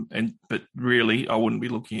 but really I wouldn't be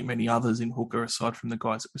looking at many others in hooker aside from the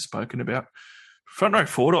guys that we've spoken about. Front row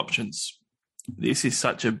forward options. This is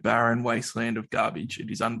such a barren wasteland of garbage.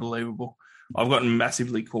 It is unbelievable. I've gotten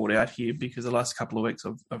massively caught out here because the last couple of weeks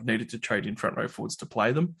I've needed to trade in front row forwards to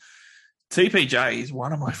play them. TPJ is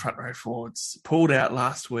one of my front row forwards. Pulled out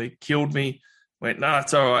last week, killed me. Went, no,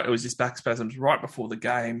 it's all right. It was just back spasms right before the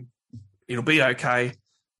game. It'll be okay.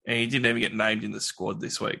 And he didn't even get named in the squad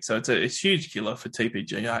this week. So it's a huge killer for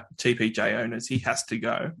TPJ owners. He has to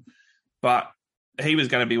go. But he was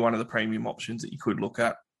going to be one of the premium options that you could look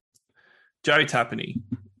at. Joe Tapine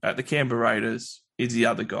at the Canberra Raiders is the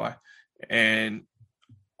other guy. And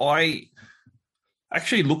I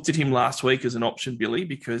actually looked at him last week as an option, Billy,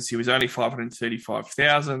 because he was only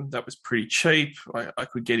 $535,000. That was pretty cheap. I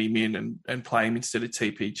could get him in and play him instead of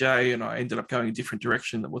TPJ, and I ended up going a different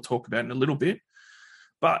direction that we'll talk about in a little bit.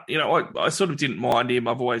 But, you know, I sort of didn't mind him.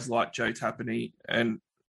 I've always liked Joe Tapine. And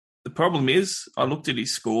the problem is I looked at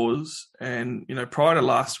his scores and, you know, prior to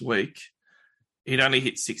last week, he'd only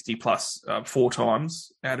hit 60 plus 4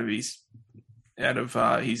 times out of his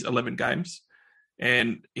 11 games.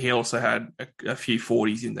 And he also had a few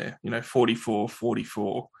 40s in there, you know, 44,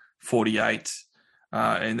 44, 48.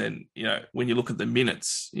 And then, you know, when you look at the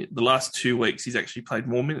minutes, the last 2 weeks, he's actually played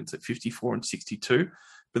more minutes at 54 and 62.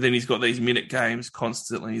 But then he's got these minute games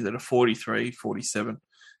constantly that are 43, 47.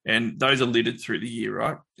 And those are littered through the year,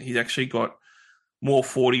 right? He's actually got more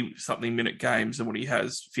 40-something minute games than what he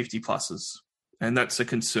has 50 pluses. And that's a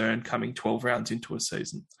concern coming 12 rounds into a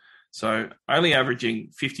season. So only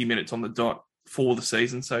averaging 50 minutes on the dot for the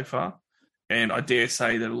season so far. And I dare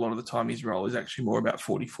say that a lot of the time his role is actually more about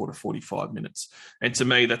 44 to 45 minutes. And to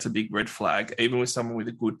me, that's a big red flag. Even with someone with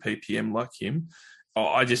a good PPM like him,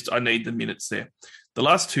 I need the minutes there. The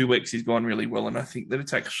last 2 weeks he's gone really well, and I think that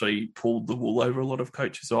it's actually pulled the wool over a lot of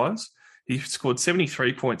coaches' eyes. He scored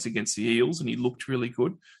 73 points against the Eels, and he looked really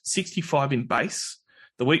good. 65 in base.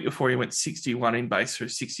 The week before, he went 61 in base through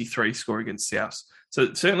 63 score against Souths.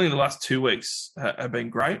 So certainly the last 2 weeks have been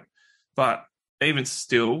great, but even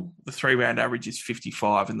still, the 3-round average is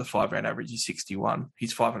 55 and the 5-round average is 61.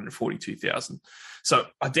 He's 542,000. So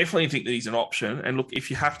I definitely think that he's an option. And look, if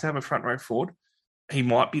you have to have a front row forward, he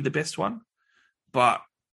might be the best one, but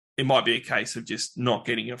it might be a case of just not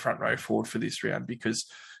getting a front row forward for this round, because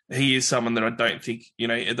he is someone that I don't think,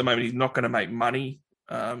 at the moment he's not going to make money.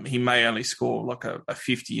 He may only score like a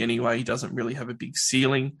 50 anyway. He doesn't really have a big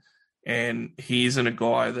ceiling. And he isn't a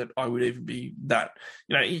guy that I would even be that,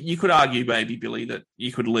 you could argue maybe, Billy, that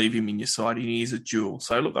you could leave him in your side, and he is a jewel.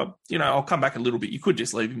 So look, I'll come back a little bit. You could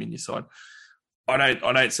just leave him in your side. I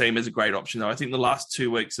don't see him as a great option, though. I think the last 2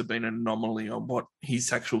 weeks have been an anomaly on what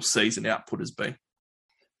his actual season output has been.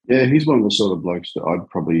 Yeah, he's one of the sort of blokes that I'd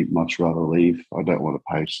probably much rather leave. I don't want to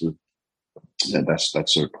pay sort of that's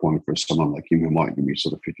sort of point for someone like him who might give me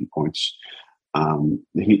sort of 50 points.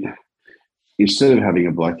 Instead of having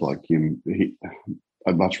a bloke like him,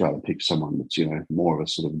 I'd much rather pick someone that's, more of a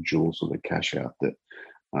sort of jewel sort of cash out that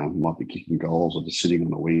might be kicking goals or just sitting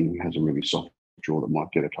on the wing, has a really soft jaw that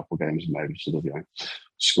might get a couple of games and maybe sort of,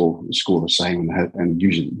 score the same and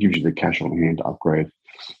gives you the cash on hand to upgrade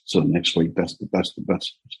sort of next week. That's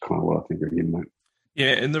kind of what I think of him, mate.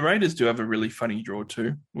 Yeah, and the Raiders do have a really funny draw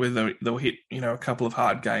too, where they'll hit, a couple of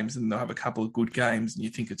hard games and they'll have a couple of good games and you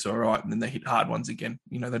think it's all right, and then they hit hard ones again.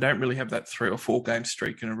 They don't really have that 3 or 4 game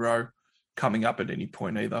streak in a row coming up at any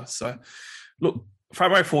point either. So, look,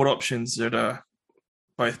 front row forward options that are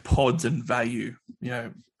both pods and value,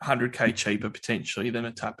 100K cheaper potentially than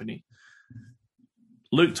a Tapine.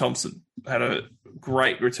 Luke Thompson had a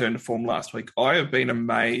great return to form last week. I have been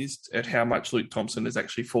amazed at how much Luke Thompson has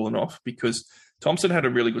actually fallen off, because Thompson had a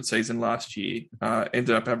really good season last year,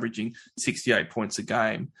 ended up averaging 68 points a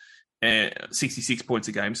game, 66 points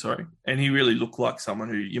a game, sorry. And he really looked like someone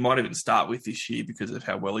who you might even start with this year because of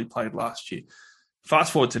how well he played last year.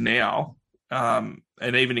 Fast forward to now, and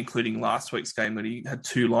even including last week's game that he had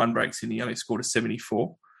 2 line breaks and he only scored a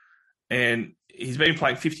 74. And he's been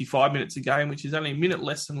playing 55 minutes a game, which is only a minute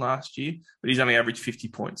less than last year, but he's only averaged 50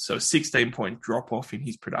 points. So a 16-point drop-off in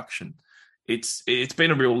his production. It's been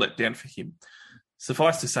a real letdown for him.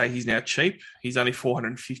 Suffice to say, he's now cheap. He's only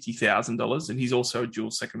 $450,000, and he's also a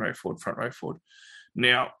dual second row forward, front row forward.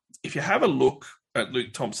 Now, if you have a look at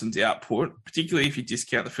Luke Thompson's output, particularly if you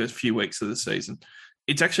discount the first few weeks of the season,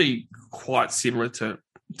 it's actually quite similar to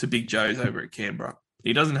Big Joe's over at Canberra.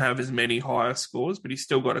 He doesn't have as many higher scores, but he's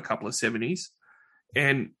still got a couple of 70s,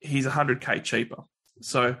 and he's 100K cheaper.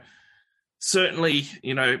 So certainly,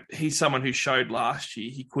 he's someone who showed last year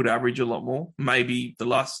he could average a lot more. Maybe the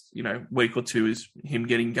last, week or two is him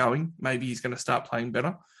getting going. Maybe he's going to start playing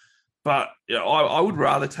better. But I would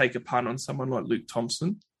rather take a punt on someone like Luke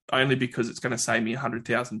Thompson, only because it's going to save me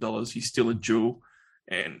 $100,000. He's still a jewel.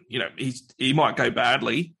 And, he might go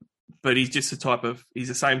badly, but he's just he's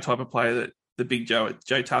the same type of player that the Big Joe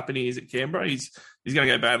Tapine is at Canberra. He's going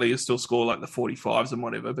to go badly. He'll still score like the 45s and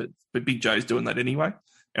whatever, but Big Joe's doing that anyway.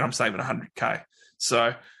 And I'm saving 100K.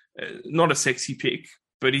 So not a sexy pick,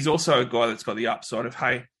 but he's also a guy that's got the upside of,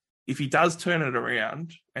 hey, if he does turn it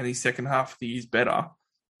around and his second half of the year's better,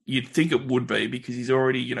 you'd think it would be, because he's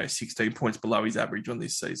already, 16 points below his average on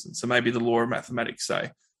this season. So maybe the law of mathematics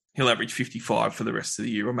say he'll average 55 for the rest of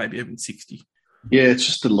the year, or maybe even 60. Yeah, it's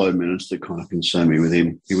just the low minutes that kind of concern me with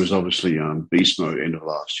him. He was obviously beast mode end of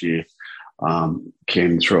last year.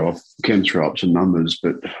 Can throw up some numbers,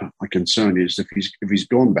 but my concern is if he's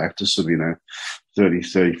gone back to sort of 30,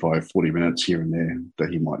 35, 40 minutes here and there, that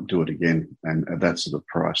he might do it again, and at that sort of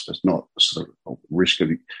price, that's not sort of a risk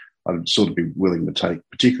that I'd sort of be willing to take,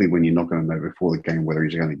 particularly when you're not going to know before the game whether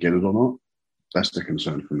he's going to get it or not. That's the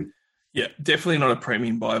concern for me. Yeah, definitely not a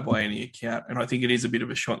premium buy by any account, and I think it is a bit of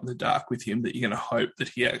a shot in the dark with him that you're going to hope that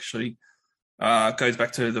he actually goes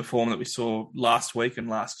back to the form that we saw last week and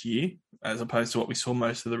last year, as opposed to what we saw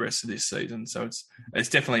most of the rest of this season. So it's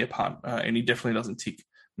definitely a punt, and he definitely doesn't tick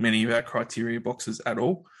many of our criteria boxes at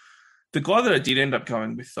all. The guy that I did end up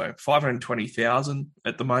going with, though, 520,000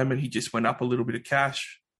 at the moment. He just went up a little bit of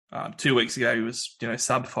cash. 2 weeks ago, he was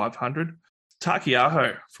sub 500.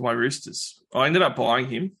 Takiaho for my Roosters. I ended up buying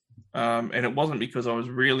him, and it wasn't because I was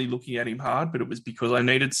really looking at him hard, but it was because I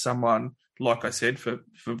needed someone, like I said, for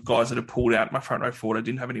guys that have pulled out my front row forward. I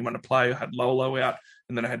didn't have anyone to play. I had Lolo out,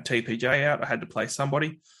 and then I had TPJ out. I had to play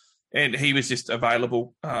somebody, and he was just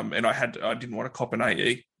available, and I didn't want to cop an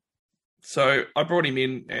AE. So I brought him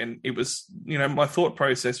in, and it was, my thought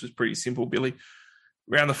process was pretty simple, Billy.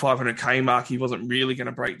 Around the 500K mark, he wasn't really going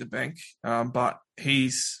to break the bank, but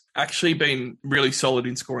he's actually been really solid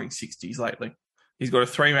in scoring 60s lately. He's got a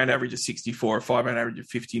 3-man average of 64, a 5-man average of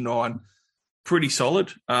 59. Pretty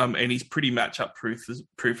solid, and he's pretty matchup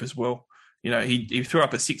proof as well. You know, he threw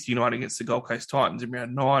up a 69 against the Gold Coast Titans in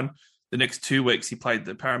round 9. The next 2 weeks, he played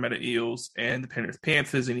the Parramatta Eels and the Penrith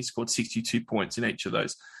Panthers, and he scored 62 points in each of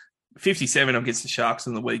those. 57 against the Sharks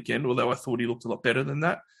on the weekend, although I thought he looked a lot better than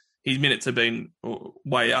that. His minutes have been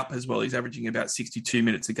way up as well. He's averaging about 62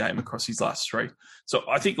 minutes a game across his last 3. So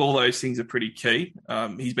I think all those things are pretty key.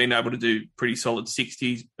 He's been able to do pretty solid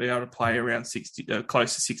 60s, been able to play around 60,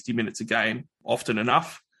 close to 60 minutes a game often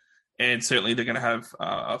enough. And certainly they're going to have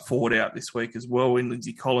a forward out this week as well in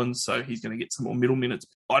Lindsay Collins, so he's going to get some more middle minutes.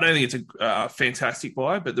 I don't think it's a fantastic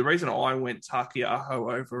buy, but the reason I went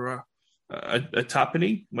Takiaho over a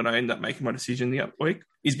Tapine when I end up making my decision the other week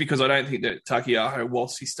is because I don't think that Takiaho,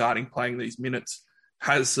 whilst he's starting playing these minutes,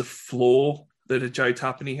 has the floor that a Joe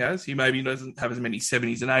Tapine has. He maybe doesn't have as many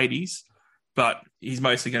 70s and 80s, but he's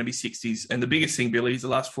mostly going to be 60s. And the biggest thing, Billy, is the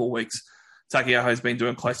last 4 weeks, Takiaho has been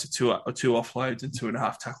doing close to two offloads and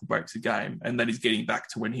 2.5 tackle breaks a game, and that is getting back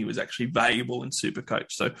to when he was actually valuable in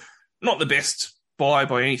Supercoach. So not the best buy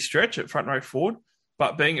by any stretch at front row forward,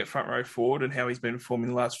 but being at front row forward and how he's been performing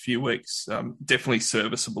the last few weeks, definitely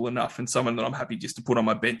serviceable enough and someone that I'm happy just to put on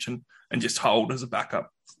my bench and just hold as a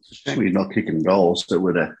backup. It's a shame he's not kicking goals. That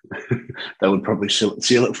would probably seal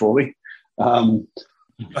it for me.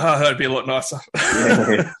 That'd be a lot nicer.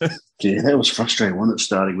 Yeah, that was frustrating, wasn't it,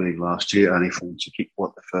 starting with him last year, only for him to kick,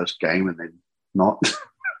 the first game and then not.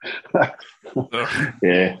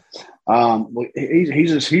 Yeah. Well,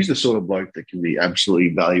 he's the sort of bloke that can be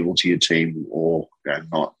absolutely valuable to your team or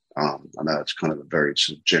not. I know it's kind of a very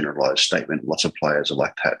sort of generalised statement. Lots of players are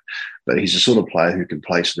like that. But he's the sort of player who can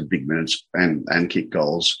play for the big minutes and kick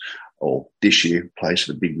goals, or this year plays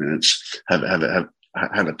for the big minutes, have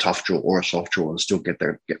a tough draw or a soft draw and still get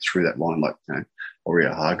through that line, like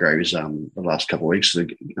Aurea Hargraves the last couple of weeks,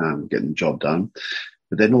 getting the job done.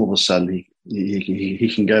 But then all of a sudden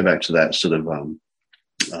he can go back to that sort of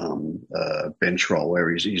bench role where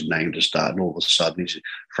he's named to start, and all of a sudden he's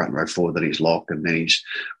front row forward, that he's locked, and then he's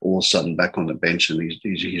all of a sudden back on the bench and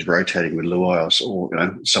he's rotating with Luai or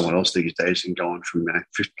someone else these days and going from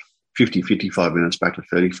 50, 55 minutes back to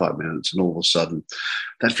 35 minutes, and all of a sudden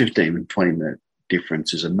that 15 and 20 minute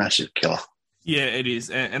difference is a massive killer. Yeah, it is.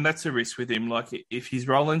 And that's a risk with him. Like, if his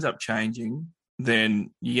role ends up changing,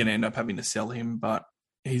 then you're going to end up having to sell him. But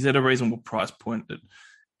he's at a reasonable price point that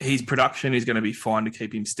his production is going to be fine to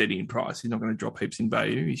keep him steady in price. He's not going to drop heaps in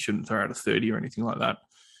value. He shouldn't throw out a 30 or anything like that.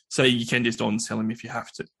 So you can just on-sell him if you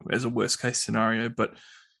have to, as a worst-case scenario. But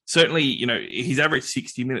certainly, he's averaged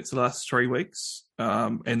 60 minutes the last 3 weeks.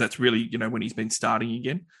 And that's really, when he's been starting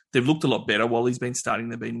again. They've looked a lot better while he's been starting.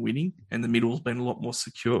 They've been winning, and the middle's been a lot more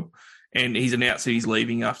secure. And he's announced that he's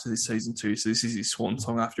leaving after this season too. So this is his swan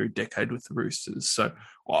song after a decade with the Roosters. So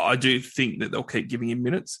I do think that they'll keep giving him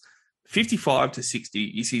minutes. 55 to 60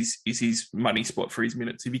 is his money spot for his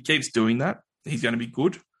minutes. If he keeps doing that, he's going to be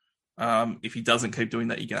good. If he doesn't keep doing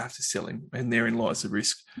that, you're going to have to sell him. And therein lies the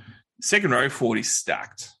risk. Second row forward is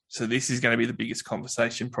stacked. So this is going to be the biggest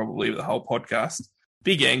conversation probably of the whole podcast.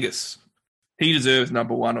 Big Angus. He deserves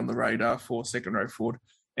number one on the radar for second row forward.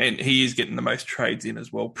 And he is getting the most trades in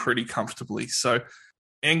as well, pretty comfortably. So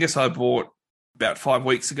Angus I bought about 5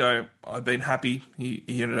 weeks ago. I've been happy. He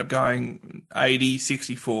ended up going 80,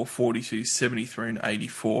 64, 42, 73 and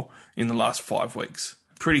 84 in the last 5 weeks.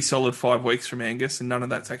 Pretty solid 5 weeks from Angus, and none of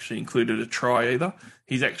that's actually included a try either.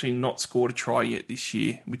 He's actually not scored a try yet this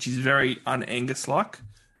year, which is very un-Angus-like.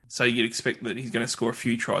 So you'd expect that he's going to score a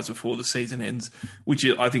few tries before the season ends, which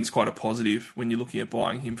I think is quite a positive when you're looking at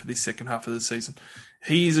buying him for this second half of the season.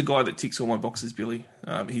 He is a guy that ticks all my boxes, Billy.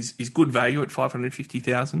 He's good value at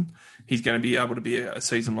 $550,000. He's going to be able to be a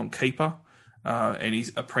season-long keeper, and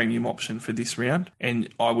he's a premium option for this round. And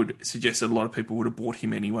I would suggest that a lot of people would have bought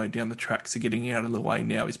him anyway down the track, so getting out of the way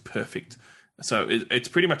now is perfect. So it's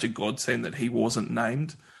pretty much a godsend that he wasn't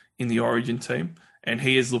named in the Origin team. And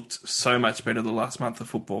he has looked so much better the last month of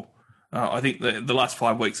football. I think the last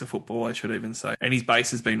 5 weeks of football, I should even say. And his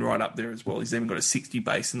base has been right up there as well. He's even got a 60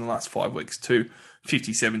 base in the last 5 weeks too,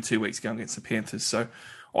 57 2 weeks ago against the Panthers. So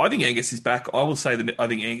I think Angus is back. I will say that I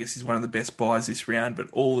think Angus is one of the best buys this round,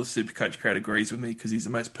 but all the Supercoach crowd agrees with me because he's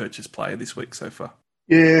the most purchased player this week so far.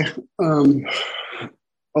 Yeah,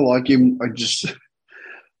 I like him.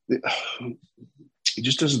 He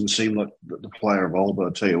just doesn't seem like the player of old, but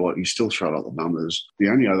I'll tell you what, he's still throwing out the numbers. The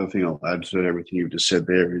only other thing I'll add to everything you've just said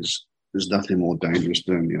there is there's nothing more dangerous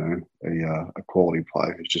than, a quality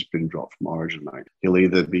player who's just been dropped from Origin, mate. He'll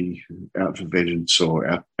either be out for vengeance or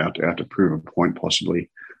out to prove a point, possibly.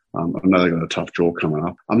 I know they've got a tough draw coming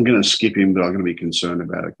up. I'm going to skip him, but I'm going to be concerned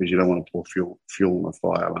about it because you don't want to pour fuel on the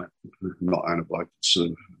fire. Like, not own a bloke that's sort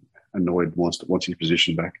of annoyed wants his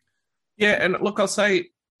position back. Yeah, and look, I'll say,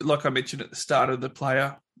 like I mentioned at the start of the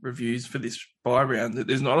player reviews for this bye round, that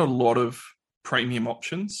there's not a lot of premium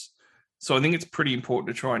options. So I think it's pretty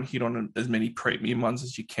important to try and hit on as many premium ones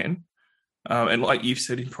as you can. And like you've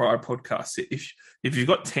said in prior podcasts, if you've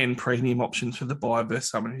got 10 premium options for the bye versus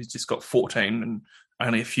someone who's just got 14 and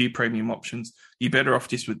only a few premium options, you're better off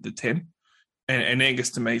just with the 10. And Angus,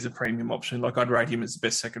 to me, is a premium option. Like, I'd rate him as the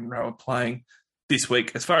best second rower playing this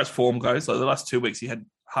week. As far as form goes, like the last 2 weeks, he had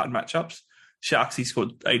hard matchups. Sharks, he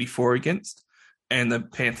scored 84 against. And the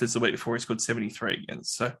Panthers, the week before, he scored 73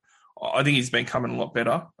 against. So I think he's been coming a lot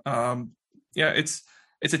better. It's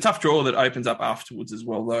a tough draw that opens up afterwards as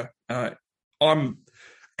well, though. I'm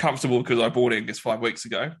comfortable because I bought Angus 5 weeks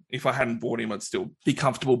ago. If I hadn't bought him, I'd still be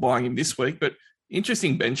comfortable buying him this week. But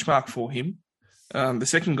interesting benchmark for him. The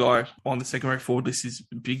second guy on the second row forward list is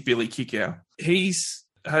Big Billy Kickout. He's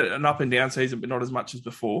had an up and down season, but not as much as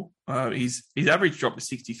before. His average dropped to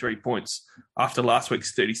 63 points after last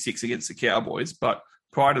week's 36 against the Cowboys. But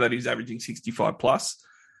prior to that, he was averaging 65 plus.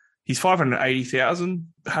 He's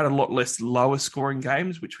 580,000, had a lot less lower scoring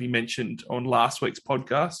games, which we mentioned on last week's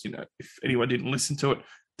podcast. You know, if anyone didn't listen to it,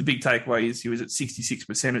 the big takeaway is he was at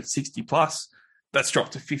 66% at 60 plus. That's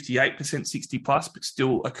dropped to 58% 60 plus, but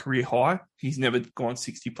still a career high. He's never gone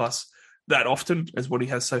 60 plus that often as what he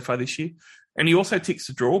has so far this year. And he also ticks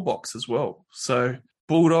the draw box as well. So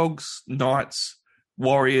Bulldogs, Knights,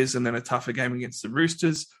 Warriors, and then a tougher game against the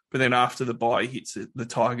Roosters. But then after the bye, he hits the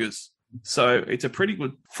Tigers. So it's a pretty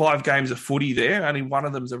good 5 games of footy there. Only one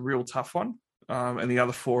of them is a real tough one. And the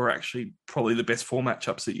other 4 are actually probably the best 4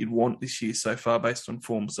 matchups that you'd want this year so far based on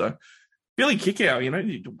form. So Billy Kickout, you know,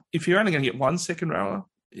 if you're only going to get 1 second rower,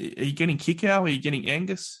 are you getting Kickout? Are you getting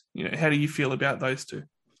Angus? You know, how do you feel about those two?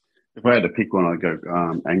 If I had to pick one, I'd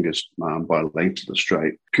go Angus by length of the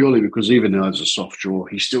straight, purely because even though it's a soft draw,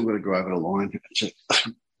 he's still got to go over the line.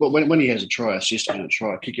 But when he has a try assist and a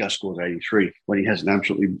try, Kickout scores 83. When he has an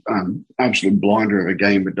absolute blinder of a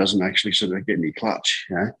game but doesn't actually sort of get any clutch,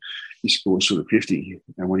 you know, he scores sort of 50.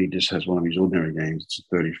 And when he just has one of his ordinary games, it's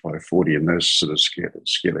 35, 40, and those sort of scare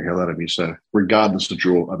the hell out of me. So regardless of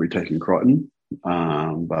draw, I'll be taking Crichton.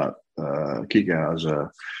 But Kickout is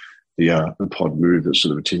the pod move that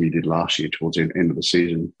sort of Timmy did last year towards the end of the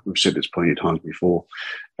season. We've said this plenty of times before.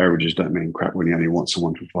 Averages don't mean crap when you only want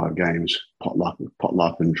someone for 5 games. Pot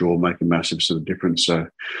luck and draw make a massive sort of difference. So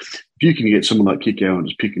if you can get someone like Kickout and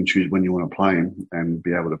just pick and choose when you want to play him and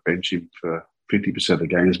be able to bench him for 50% of the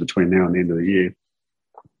games between now and the end of the year,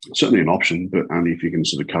 certainly an option, but only if you can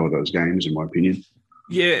sort of cover those games, in my opinion.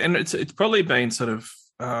 Yeah, and it's probably been sort of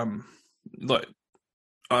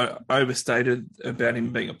overstated about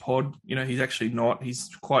him being a pod. You know, he's actually not. He's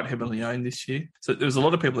quite heavily owned this year. So there was a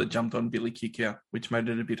lot of people that jumped on Billy Kickout, which made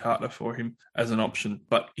it a bit harder for him as an option.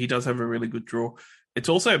 But he does have a really good draw. It's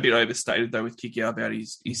also a bit overstated, though, with Kickout about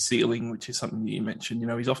his ceiling, which is something that you mentioned. You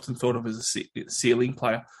know, he's often thought of as a ceiling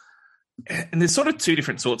player. And there's sort of 2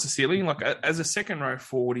 different sorts of ceiling. Like, as a second row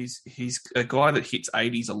forward, he's a guy that hits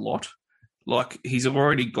 80s a lot. Like, he's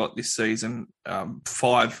already got this season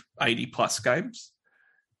 5 80-plus games.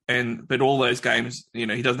 But all those games, you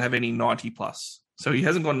know, he doesn't have any 90-plus. So he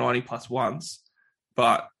hasn't gone 90-plus once,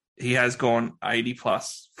 but he has gone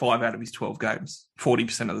 80-plus 5 out of his 12 games,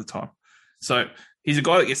 40% of the time. So he's a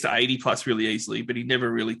guy that gets to 80-plus really easily, but he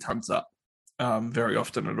never really tons up very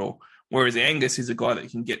often at all. Whereas Angus is a guy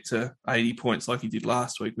that can get to 80 points like he did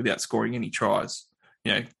last week without scoring any tries.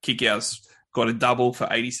 You know, Kickout's got a double for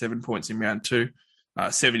 87 points in round 2,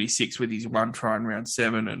 76 with his 1 try in round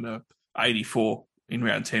 7, and 84 in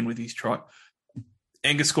round 10 with his try.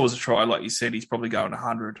 Angus scores a try, like you said, he's probably going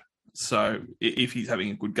 100. So if he's having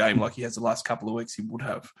a good game like he has the last couple of weeks, he would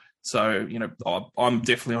have. So, you know, I'm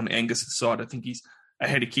definitely on Angus's side. I think he's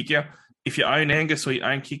ahead of Kickout. If you own Angus or you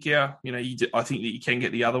own Kickout, you know, I think that you can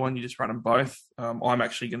get the other one. You just run them both. I'm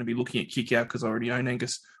actually going to be looking at Kickout because I already own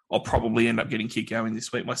Angus. I'll probably end up getting Kickout in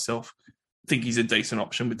this week myself. I think he's a decent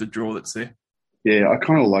option with the draw that's there. Yeah, I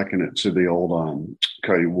kind of liken it to the old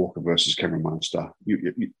Cody Walker versus Cameron Munster.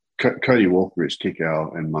 Cody Walker is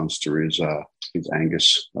Kickout and Munster is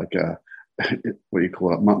Angus. Like, what do you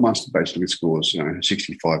call it? Munster basically scores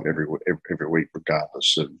 65 every week,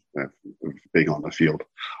 regardless of being on the field.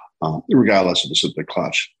 Regardless of the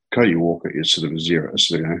clutch. Cody Walker is sort of a 0,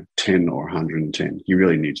 so 10 or 110. He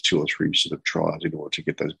really needs 2 or 3 sort of tries in order to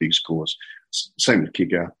get those big scores. Same with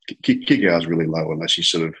Kickout. Kickout is really low unless he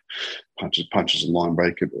sort of punches a line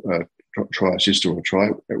break, try assist or a try,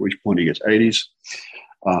 at which point he gets 80s.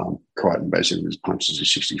 Crichton basically just punches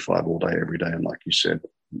his 65 all day, every day. And like you said,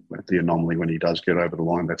 the anomaly when he does get over the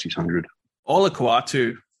line, that's his 100.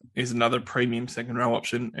 Olakau'atu is another premium second row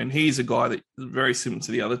option, and he's a guy that is very similar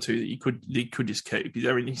to the other two that you could just keep. He's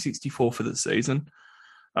averaging 64 for the season.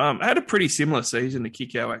 Had a pretty similar season to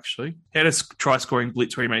Kikau, actually. He had a try-scoring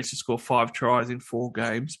blitz where he managed to score 5 tries in 4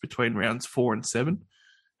 games between rounds 4 and 7.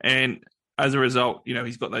 And as a result,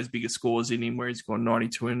 he's got those bigger scores in him where he's gone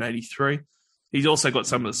 92 and 83. He's also got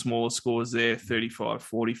some of the smaller scores there, 35,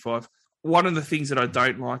 45. One of the things that I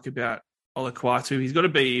don't like about Olakau'atu, he's got to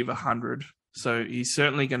be over 100. So he's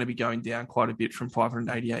certainly going to be going down quite a bit from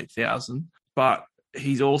 588,000. But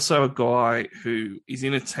he's also a guy who is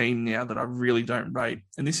in a team now that I really don't rate.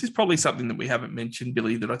 And this is probably something that we haven't mentioned,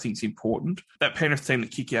 Billy, that I think is important. That Penrith team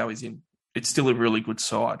that Kikau is in, it's still a really good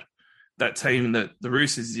side. That team that the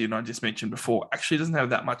Roosters is in, I just mentioned before, actually doesn't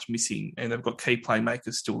have that much missing, and they've got key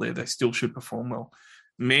playmakers still there. They still should perform well.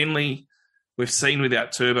 Manly, we've seen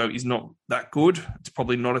without Turbo, is not that good. It's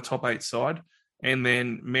probably not a top 8 side. And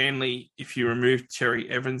then Manly, if you remove Cherry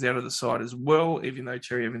Evans out of the side as well, even though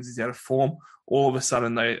Cherry Evans is out of form, all of a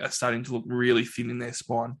sudden they are starting to look really thin in their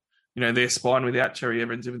spine. Their spine without Cherry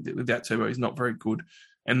Evans, without Turbo, is not very good.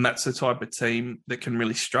 And that's the type of team that can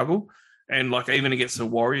really struggle. And even against the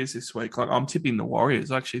Warriors this week, I'm tipping the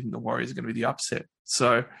Warriors. I actually think the Warriors are going to be the upset.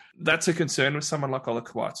 So that's a concern with someone like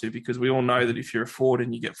Olakau'atu, because we all know that if you're a forward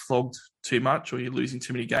and you get flogged too much or you're losing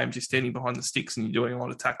too many games, you're standing behind the sticks and you're doing a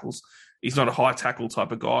lot of tackles. He's not a high tackle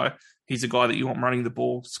type of guy. He's a guy that you want running the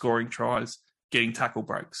ball, scoring tries, getting tackle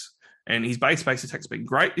breaks. And his base attack's been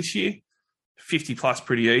great this year, 50 plus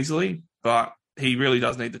pretty easily, but he really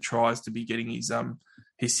does need the tries to be getting his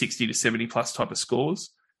 60 to 70 plus type of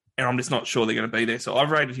scores. And I'm just not sure they're going to be there. So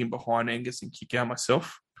I've rated him behind Angus and Kikau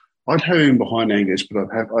myself. I'd have him behind Angus, but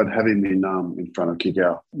I'd have him in front of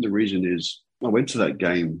Kikau. The reason is I went to that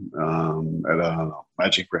game at a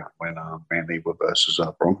Magic Round when Manly were versus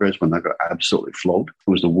Broncos when they got absolutely flogged.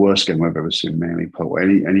 It was the worst game I've ever seen Manly play, or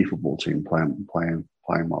any football team play in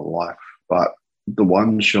my life. But the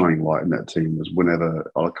one shining light in that team was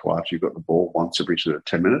whenever Olakau'atu got the ball once every sort of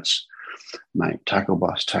 10 minutes, mate, tackle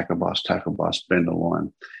bust, bend the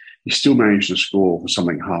line. He still managed to score for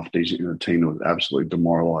something half decent in a team that was absolutely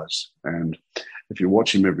demoralised. And if you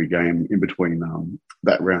watch him every game in between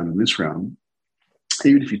that round and this round,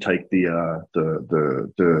 even if you take the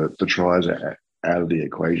tries out of the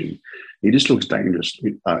equation, he just looks dangerous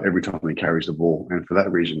every time he carries the ball. And for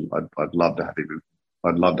that reason, I'd love to have him.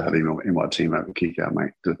 I'd love to have him in my team over Kikau,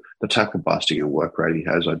 mate. The tackle busting and work rate he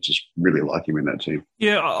has, I just really like him in that team.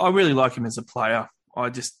 Yeah, I really like him as a player.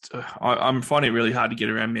 I'm finding it really hard to get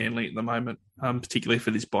around Manly at the moment, particularly for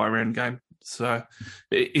this bye-round game. So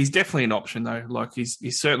he's definitely an option, though. He's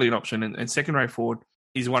certainly an option. And second-row forward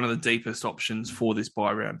is one of the deepest options for this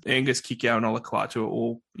bye-round. Angus, Kikau and Olakau'atu are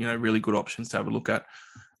all, really good options to have a look at.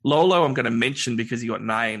 Lolo I'm going to mention because he got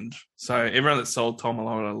named. So everyone that sold Tom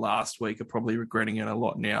Lolo last week are probably regretting it a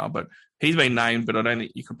lot now. But he's been named, but I don't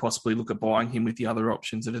think you could possibly look at buying him with the other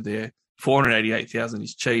options that are there. 488,000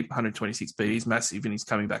 is cheap, 126B is massive, and he's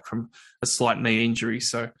coming back from a slight knee injury.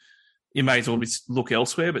 So you may as well look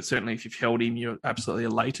elsewhere, but certainly if you've held him, you're absolutely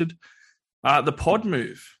elated. The pod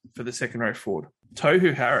move for the second row forward,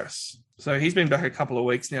 Tohu Harris. So he's been back a couple of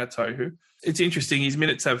weeks now, Tohu. It's interesting. His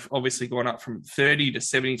minutes have obviously gone up from 30 to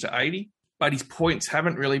 70 to 80, but his points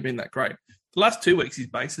haven't really been that great. The last 2 weeks, his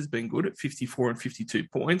base has been good at 54 and 52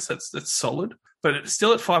 points. That's solid. But it's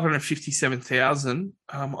still at 557,000.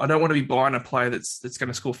 I don't want to be buying a player that's going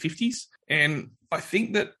to score 50s. And I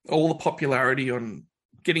think that all the popularity on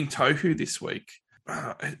getting Tohu this week,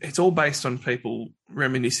 it's all based on people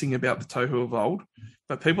reminiscing about the Tohu of old.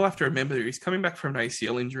 But people have to remember he's coming back from an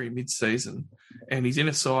ACL injury mid-season, and he's in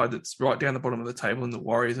a side that's right down the bottom of the table, and the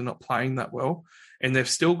Warriors are not playing that well. And they've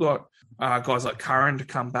still got guys like Curran to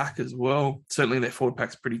come back as well. Certainly their forward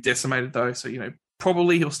pack's pretty decimated, though. So,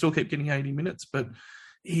 probably he'll still keep getting 80 minutes, but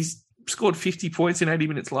he's scored 50 points in 80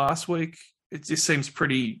 minutes last week. It just seems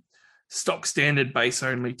pretty stock standard base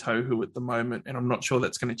only Tohu at the moment, and I'm not sure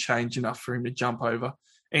that's going to change enough for him to jump over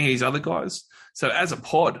any of these other guys. So as a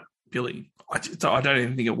pod, Billy, I don't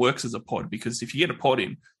even think it works as a pod, because if you get a pod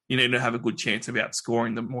in, you need to have a good chance of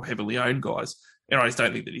outscoring the more heavily owned guys. And I just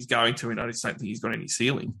don't think that he's going to, and I just don't think he's got any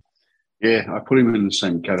ceiling. Yeah, I put him in the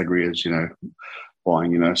same category as,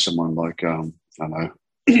 buying, someone like,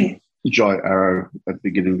 Jai Arrow at the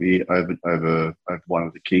beginning of the year over one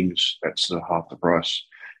of the Kings. That's half the price.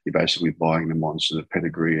 you're basically buying them on sort of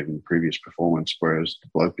pedigree and previous performance, whereas the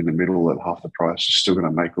bloke in the middle at half the price is still going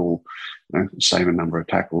to make all, the same number of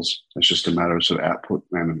tackles. It's just a matter of sort of output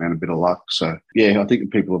and a bit of luck. So, yeah, I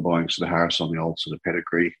think people are buying sort of Harris on the old sort of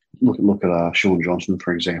pedigree. Look at Sean Johnson,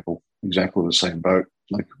 for example, exactly the same boat.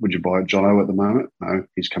 Like, would you buy Jono at the moment? No,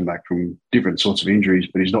 he's come back from different sorts of injuries,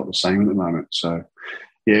 but he's not the same at the moment. So,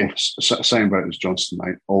 yeah, same boat as Johnson,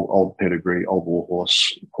 mate. Old pedigree, old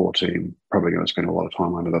warhorse, poor team. Probably going to spend a lot of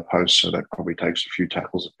time under the post, so that probably takes a few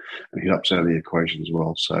tackles and hit ups out of the equation as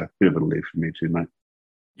well. So, bit of a lead for me too, mate.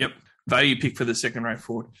 Yep, value pick for the second row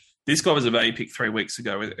forward. This guy was a value pick 3 weeks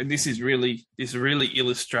ago, and this really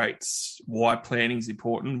illustrates why planning is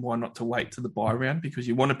important. Why not to wait to the buy round, because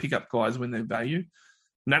you want to pick up guys when they're value.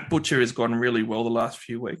 Nat Butcher has gone really well the last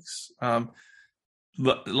few weeks.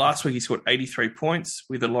 Last week he scored 83 points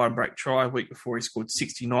with a line break try. A week before he scored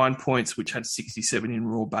 69 points, which had 67 in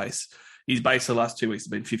raw base. His base the last 2 weeks has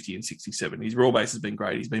been 50 and 67. His raw base has been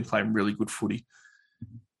great. He's been playing really good footy.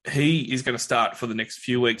 He is going to start for the next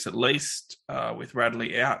few weeks at least with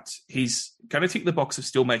Radley out. He's going to tick the box of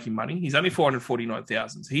still making money. He's only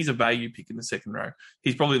 449,000. So he's a value pick in the second row.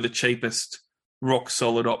 He's probably the cheapest rock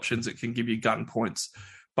solid options that can give you gun points.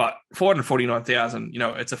 But 449,000,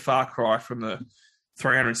 it's a far cry from the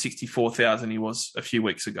 364,000 he was a few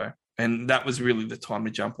weeks ago. And that was really the time to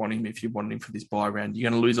jump on him if you wanted him for this buy round. You're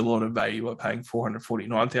going to lose a lot of value by paying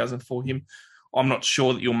 449,000 for him. I'm not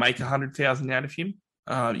sure that you'll make 100,000 out of him.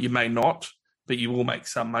 You may not, but you will make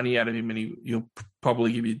some money out of him, and he'll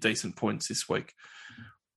probably give you decent points this week.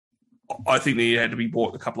 I think that he had to be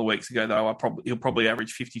bought a couple of weeks ago, though. He'll probably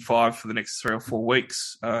average 55 for the next 3 or 4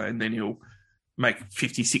 weeks, and then he'll make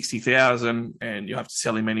 50, 60,000, and you'll have to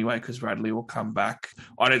sell him anyway because Radley will come back.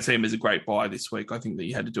 I don't see him as a great buy this week. I think that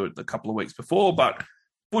you had to do it a couple of weeks before, but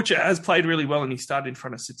Butcher has played really well, and he started in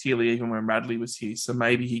front of Satili even when Radley was here. So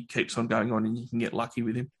maybe he keeps on going on, and you can get lucky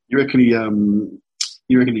with him. You reckon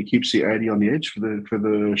he keeps the 80 on the edge for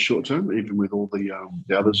the short term, even with all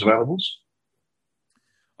the others available?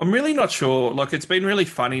 I'm really not sure. Like, it's been really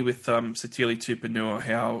funny with Satili Tupanua,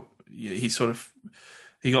 how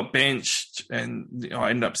he got benched, and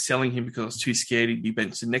I ended up selling him because I was too scared he'd be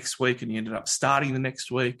benched the next week, and he ended up starting the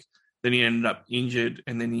next week. Then he ended up injured,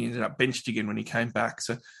 and then he ended up benched again when he came back.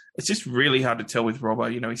 So it's just really hard to tell with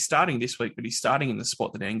Robbo. He's starting this week, but he's starting in the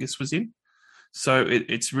spot that Angus was in. So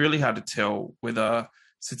it's really hard to tell whether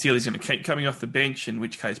Satili's going to keep coming off the bench, in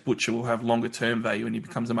which case Butcher will have longer-term value and he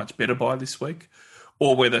becomes a much better buy this week,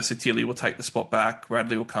 or whether Satili will take the spot back,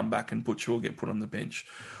 Radley will come back, and Butcher will get put on the bench.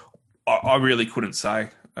 I really couldn't say.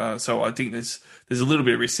 So I think there's a little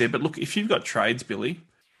bit of risk there. But look, if you've got trades, Billy,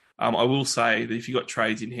 I will say that if you've got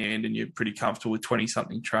trades in hand and you're pretty comfortable with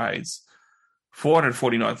 20-something trades,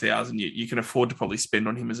 449,000, you can afford to probably spend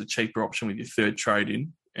on him as a cheaper option with your third trade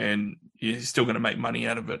in, and you're still going to make money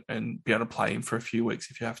out of it and be able to play him for a few weeks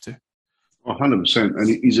if you have to. 100%.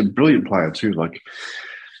 And he's a brilliant player too. Like,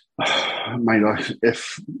 mate,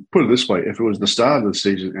 put it this way, if it was the start of the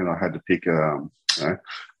season and I had to pick an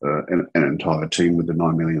entire team with the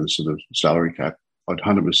 9 million sort of salary cap, I'd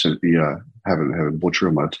 100% be having Butcher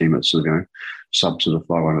on my team at sort of sub sort of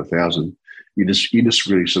 500,000. You just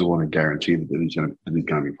really sort of want to guarantee that he's going to be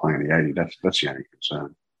playing the 80. That's the only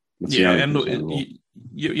concern. And look,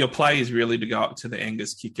 your play is really to go up to the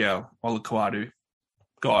Angus, Kikau, Olakwadu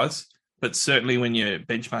guys, but certainly when you're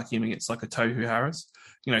benchmarking him against like a Tohu Harris,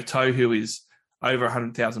 Tohu is over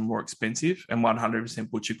 100,000 more expensive, and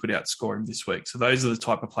 100% Butcher could outscore him this week. So those are the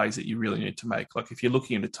type of plays that you really need to make. Like, if you're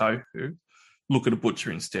looking into Tohu, look at a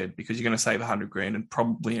Butcher instead, because you're going to save $100,000 and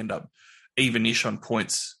probably end up even-ish on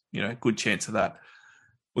points. Good chance of that.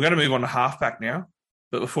 We're going to move on to halfback now.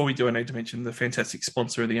 But before we do, I need to mention the fantastic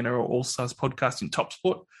sponsor of the NRL All-Stars podcast in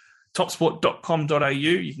TopSport, topsport.com.au.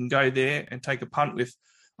 You can go there and take a punt with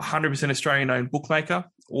 100% Australian-owned bookmaker,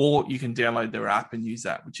 or you can download their app and use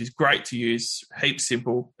that, which is great to use, heaps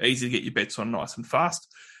simple, easy to get your bets on nice and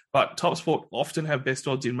fast. But TopSport often have best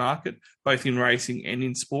odds in market, both in racing and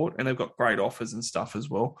in sport, and they've got great offers and stuff as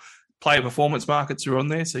well. Player performance markets are on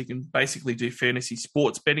there, so you can basically do fantasy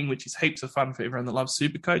sports betting, which is heaps of fun for everyone that loves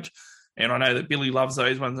Supercoach. And I know that Billy loves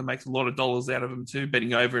those ones and makes a lot of dollars out of them too,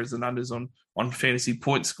 betting overs and unders on fantasy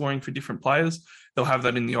point scoring for different players. They'll have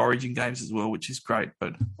that in the Origin games as well, which is great.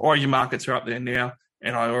 But Origin markets are up there now,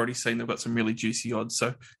 and I already seen they've got some really juicy odds.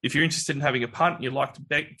 So if you're interested in having a punt and you'd like to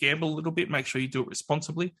gamble a little bit, make sure you do it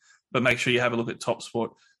responsibly, but make sure you have a look at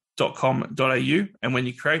topsport.com.au. And when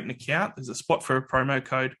you create an account, there's a spot for a promo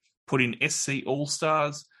code. Put in SC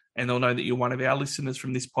All-Stars, and they'll know that you're one of our listeners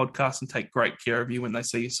from this podcast and take great care of you when they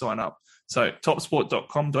see you sign up. So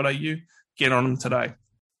topsport.com.au, get on them today.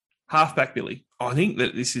 Halfback, Billy. I think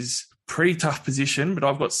that this is a pretty tough position, but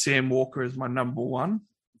I've got Sam Walker as my number one.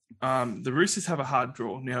 The Roosters have a hard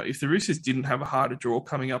draw. Now, if the Roosters didn't have a harder draw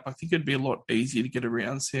coming up, I think it'd be a lot easier to get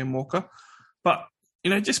around Sam Walker. But,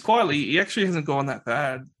 just quietly, he actually hasn't gone that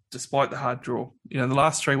bad despite the hard draw. The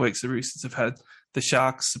last 3 weeks, the Roosters have had the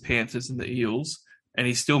Sharks, the Panthers, and the Eels, and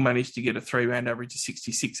he's still managed to get a 3-round average of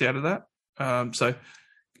 66 out of that. So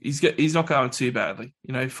he's not going too badly.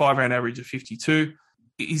 5-round average of 52.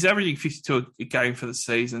 He's averaging 52 a game for the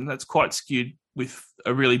season. That's quite skewed with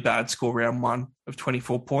a really bad score round 1 of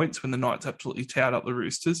 24 points when the Knights absolutely towed up the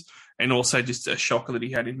Roosters, and also just a shocker that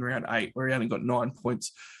he had in round 8 where he only got 9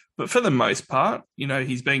 points. But for the most part,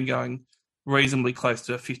 he's been going reasonably close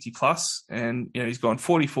to 50 plus, and he's gone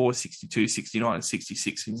 44, 62, 69, and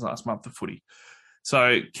 66 in his last month of footy.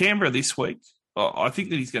 So Canberra this week, I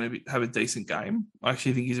think that he's going to have a decent game. I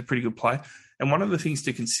actually think he's a pretty good player. And one of the things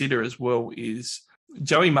to consider as well is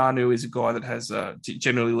Joey Manu is a guy that has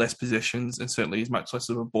generally less possessions and certainly is much less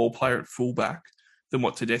of a ball player at fullback than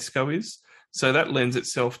what Tedesco is. So that lends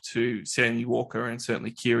itself to Sammy Walker and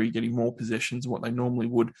certainly Keary getting more possessions than what they normally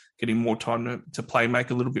would, getting more time to play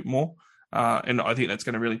make a little bit more. And I think that's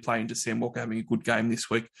going to really play into Sam Walker having a good game this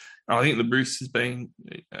week. And I think the Roosters being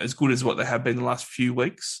as good as what they have been the last few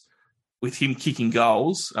weeks, with him kicking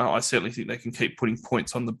goals, I certainly think they can keep putting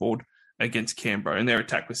points on the board against Canberra. And their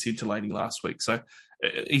attack was scintillating last week. So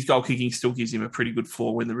his goal kicking still gives him a pretty good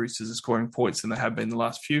floor when the Roosters are scoring points than they have been the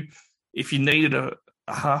last few. If you needed a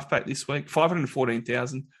halfback this week,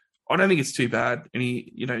 514,000, I don't think it's too bad. And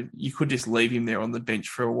you could just leave him there on the bench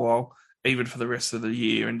for a while, even for the rest of the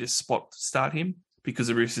year, and just start him, because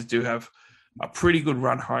the Roosters do have a pretty good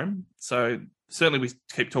run home. So certainly we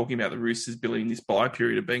keep talking about the Roosters, Billy, in this bye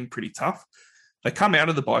period of being pretty tough. They come out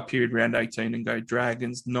of the bye period round 18 and go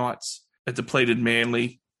Dragons, Knights, a depleted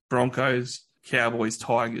Manly, Broncos, Cowboys,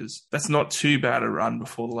 Tigers. That's not too bad a run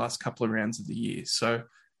before the last couple of rounds of the year. So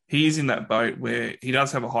he is in that boat where he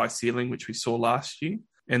does have a high ceiling, which we saw last year,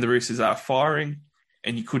 and the Roosters are firing,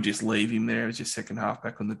 and you could just leave him there as your second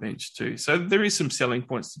halfback on the bench too. So there is some selling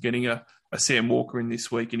points to getting a Sam Walker in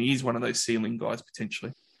this week, and he is one of those ceiling guys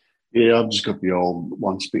potentially. Yeah, I've just got the old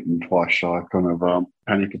once bitten, twice shy kind of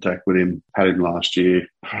panic attack with him. Had him last year.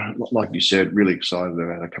 Like you said, really excited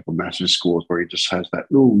about a couple of massive scores where he just has that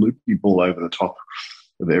little loopy ball over the top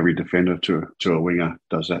of every defender to a winger.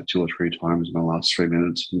 Does that 2 or 3 times in the last 3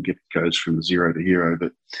 minutes and goes from 0 to hero.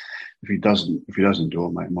 But if he doesn't do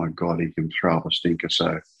it, mate, my God, he can throw up a stinker.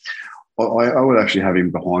 So I would actually have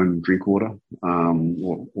him behind Drinkwater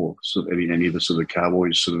or sort of any of the sort of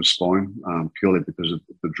Cowboys sort of spine, purely because of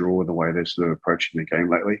the draw and the way they're sort of approaching the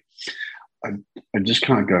game lately. I just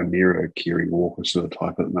can't go near a Keary Walker sort of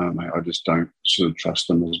type at the moment, mate. I just don't sort of trust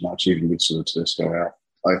them as much, even with sort of Tedesco out.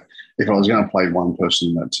 If I was going to play one person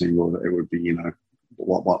in that team, well, it would be,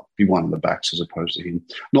 what be one of the backs as opposed to him.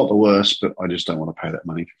 Not the worst, but I just don't want to pay that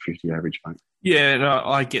money for 50 average, mate. Yeah, no,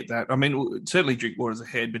 I get that. I mean, certainly Drinkwater's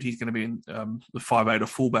ahead, but he's going to be in the 5'8" or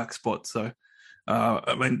fullback spot. So,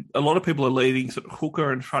 a lot of people are leading sort of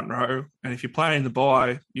hooker and front row. And if you're playing in the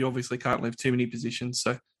bye, you obviously can't leave too many positions.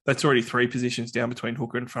 So that's already 3 positions down between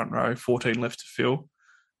hooker and front row, 14 left to fill.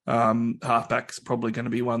 Halfback's probably going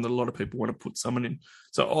to be one that a lot of people want to put someone in.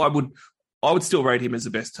 So I would still rate him as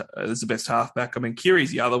the best halfback. I mean,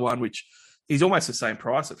 Keary's the other one, which he's almost the same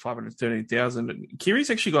price at 513,000. Keary's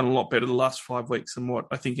actually gone a lot better the last 5 weeks than what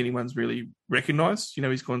I think anyone's really recognised.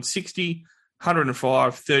 He's gone 60,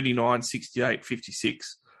 105, 39, 68,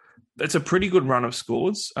 56. That's a pretty good run of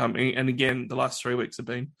scores. And again, the last 3 weeks have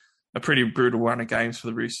been a pretty brutal run of games for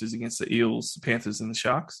the Roosters against the Eels, the Panthers, and the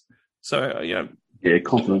Sharks. So, yeah,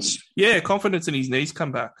 confidence. Yeah, confidence, and his knees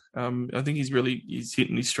come back. I think he's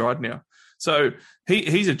hitting his stride now. So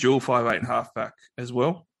he's a dual 5'8" halfback as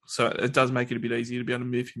well. So it does make it a bit easier to be able to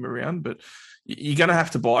move him around. But you're going to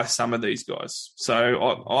have to buy some of these guys. So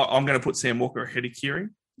I'm going to put Sam Walker ahead of Keary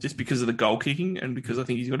just because of the goal kicking and because I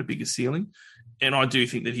think he's got a bigger ceiling. And I do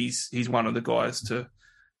think that he's one of the guys to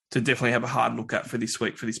definitely have a hard look at for this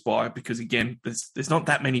week, for this bye, because, again, there's not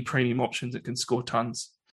that many premium options that can score tons.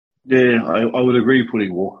 Yeah, I would agree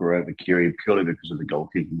putting Walker over Keary purely because of the goal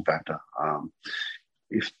kicking factor.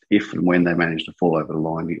 If and when they manage to fall over the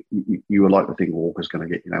line, you would like to think Walker's going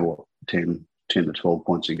to get, 10 to 12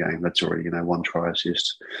 points a game. That's already, 1 try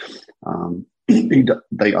assist. I think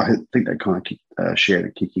they kind of share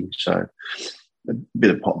the kicking, so a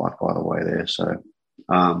bit of potluck by the way there. So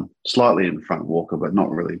slightly in front Walker, but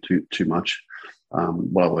not really too much.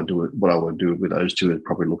 What I would do with those two is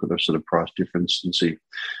probably look at the sort of price difference and see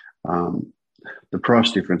the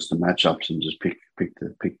price difference, the matchups, and just pick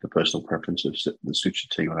the personal preferences that suits your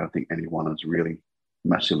team. I don't think anyone is really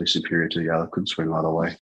massively superior to the other. Could swing either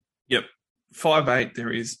way. Yep. 5'8",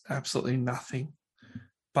 there is absolutely nothing.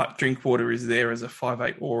 But Drinkwater is there as a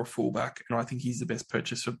 5'8" or a fullback, and I think he's the best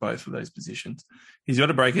purchase for both of those positions. He's got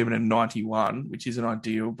a break even at 91, which isn't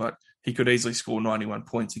ideal, but he could easily score 91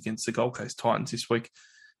 points against the Gold Coast Titans this week.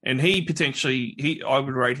 And he potentially, I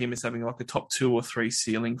would rate him as having like a top 2 or 3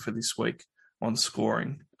 ceiling for this week on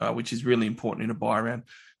scoring, which is really important in a buy round.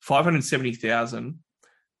 570,000.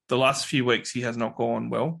 The last few weeks, he has not gone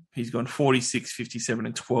well. He's gone 46, 57,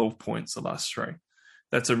 and 12 points the last 3.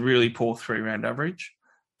 That's a really poor 3-round average,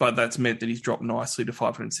 but that's meant that he's dropped nicely to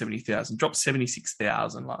 570,000, dropped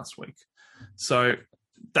 76,000 last week. So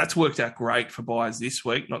that's worked out great for buyers this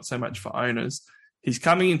week, not so much for owners. He's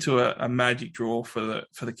coming into a magic draw for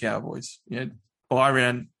the Cowboys. Buy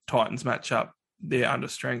round Titans matchup, they're under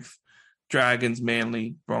strength. Dragons,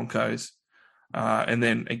 Manly, Broncos, and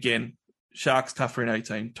then again, Sharks tougher in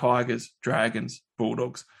 18, Tigers, Dragons,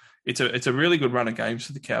 Bulldogs. It's a really good run of games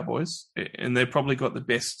for the Cowboys, and they've probably got the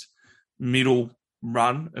best middle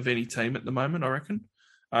run of any team at the moment, I reckon.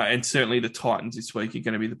 And certainly the Titans this week are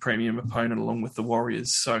going to be the premium opponent along with the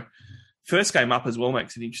Warriors. So first game up as well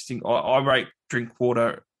makes it interesting. I rate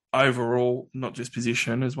Drinkwater overall, not just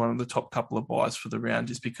position, as one of the top couple of buys for the round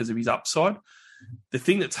just because of his upside. The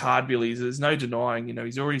thing that's hard, Billy, is there's no denying,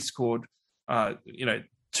 he's already scored,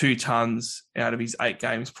 2 tons out of his 8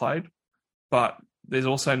 games played. But there's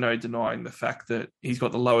also no denying the fact that he's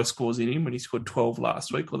got the lowest scores in him when he scored 12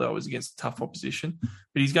 last week, although it was against a tough opposition.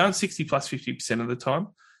 But he's going 60 plus 50% of the time.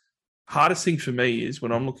 Hardest thing for me is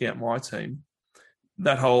when I'm looking at my team,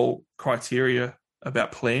 that whole criteria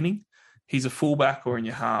about planning, he's a fullback or in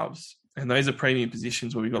your halves. And those are premium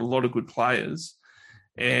positions where we've got a lot of good players.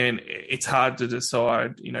 And it's hard to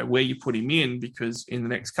decide, where you put him in, because in the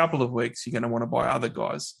next couple of weeks, you're going to want to buy other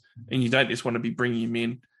guys. And you don't just want to be bringing him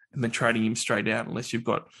in and then trading him straight out unless you've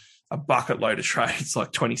got a bucket load of trades,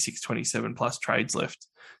 like 26, 27 plus trades left.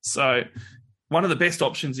 So one of the best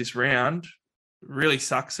options this round really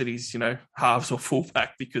sucks that he's, halves or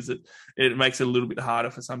fullback, because it makes it a little bit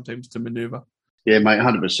harder for some teams to maneuver. Yeah, mate,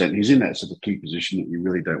 100%. He's in that sort of key position that you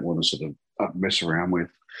really don't want to sort of mess around with.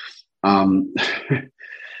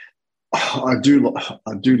 I do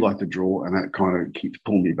like the draw, and that kind of keeps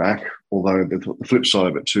pulling me back. Although the flip side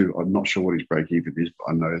of it too, I'm not sure what his break even is,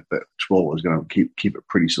 but I know that 12 is going to keep it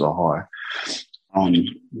pretty sort of high.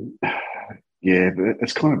 Yeah, but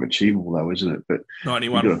it's kind of achievable though, isn't it? But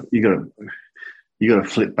 91. You got to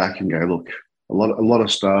flip back and go, look, a lot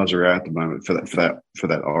of stars are out at the moment for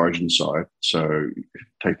that Origin side. So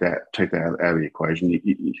take that out of the equation.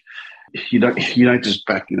 You don't just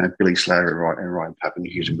back Billy Slater and Ryan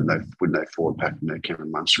Papenhuyzen with no forward pack and no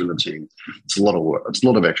Kevin Munster in the team. It's a lot of work. It's a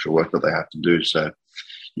lot of extra work that they have to do. So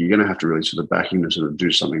you're going to have to really sort of back him to sort of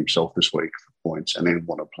do something himself this week for points, and then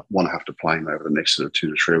want to have to play him over the next sort of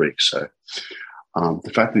 2 to 3 weeks. So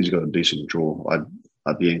the fact that he's got a decent draw,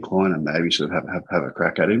 I'd be inclined to maybe sort of have a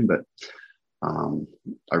crack at him, but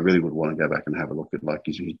I really would want to go back and have a look at like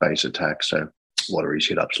his base attack. So what are his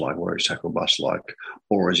hit-ups like? What are his tackle busts like?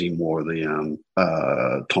 Or is he more the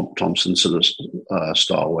Thompson sort of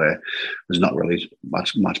style where there's not really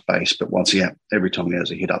much base, but every time he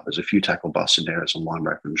has a hit-up, there's a few tackle busts in there as a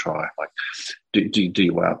linebacker and try. Like, do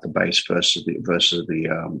you weigh up the base versus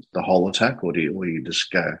the whole attack, or do you just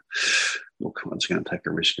go, look, I'm just going to take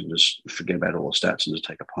a risk and just forget about all the stats and just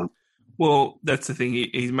take a punt? Well, that's the thing.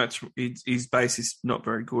 His base is not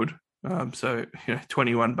very good.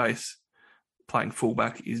 21 base playing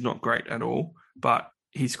fullback is not great at all. But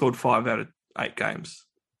he scored 5 out of 8 games,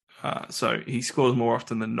 so he scores more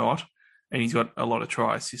often than not, and he's got a lot of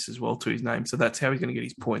try assists as well to his name. So that's how he's going to get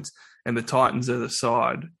his points. And the Titans are the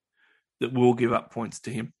side that will give up points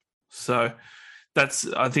to him. So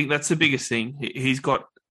I think that's the biggest thing. He's got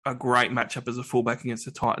a great matchup as a fullback against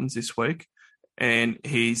the Titans this week. And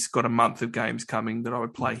he's got a month of games coming that I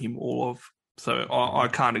would play him all of. So I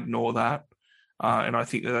can't ignore that. And I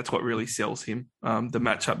think that's what really sells him. The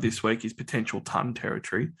matchup this week is potential ton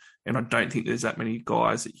territory. And I don't think there's that many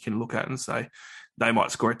guys that you can look at and say they might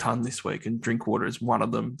score a ton this week. And Drinkwater is one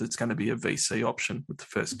of them that's going to be a VC option with the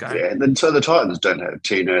first game. Yeah, and so the Titans don't have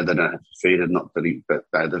Tino, they don't have Fafita, not that but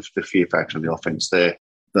the fear factor of the offense there.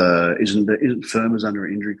 Isn't Firma's under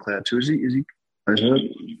an injury cloud too? Is he?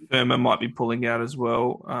 Firma might be pulling out as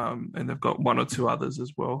well, and they've got 1 or 2 others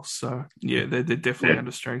as well. So yeah, they're definitely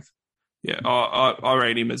under strength. Yeah, I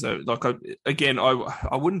rate him as I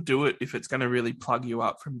wouldn't do it if it's going to really plug you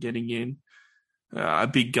up from getting in a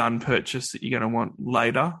big gun purchase that you're going to want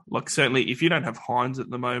later. Like certainly if you don't have Hines at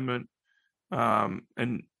the moment,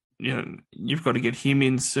 and you've got to get him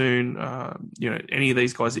in soon. Any of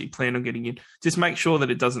these guys that you plan on getting in, just make sure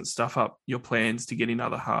that it doesn't stuff up your plans to get in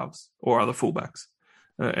other halves or other fullbacks.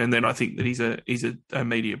 And then I think that he's a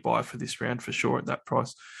immediate buy for this round for sure at that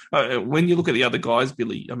price. When you look at the other guys,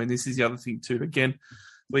 Billy, I mean, this is the other thing too. Again,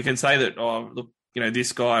 we can say that,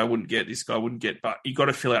 this guy I wouldn't get, this guy I wouldn't get, but you've got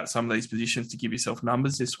to fill out some of these positions to give yourself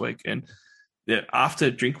numbers this week. And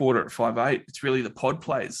after Drinkwater at 5'8", it's really the pod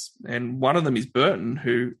plays. And one of them is Burton,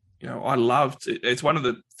 who, I loved. It's one of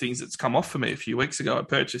the things that's come off for me a few weeks ago. I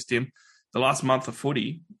purchased him the last month of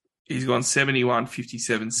footy. He's gone 71,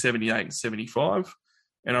 57, 78, and 75.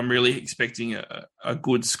 And I'm really expecting a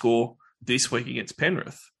good score this week against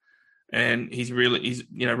Penrith. And he's right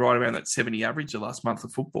around that 70 average the last month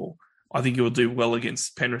of football. I think he will do well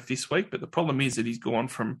against Penrith this week. But the problem is that he's gone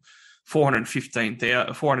from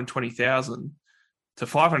 420,000 to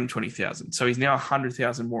 520,000. So he's now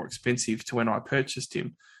 100,000 more expensive to when I purchased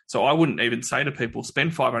him. So I wouldn't even say to people,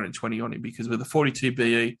 spend 520 on him, because with the 42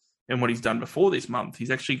 BE and what he's done before this month,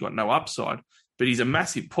 he's actually got no upside. But he's a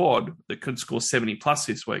massive pod that could score 70 plus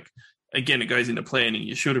this week. Again, it goes into planning.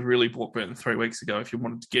 You should have really bought Burton 3 weeks ago if you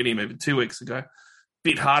wanted to get him, even 2 weeks ago.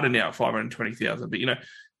 Bit harder now at 520,000. But,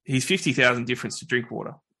 he's 50,000 difference to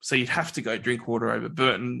Drinkwater. So you'd have to go Drinkwater over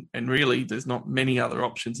Burton. And really, there's not many other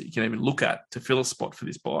options that you can even look at to fill a spot for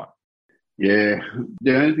this buy. Yeah.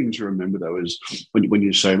 The only thing to remember, though, is when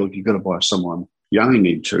you say, look, you've got to buy someone, you only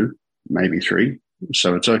need 2, maybe 3.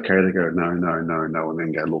 So it's okay to go, no, and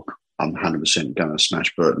then go, look, I'm 100% going to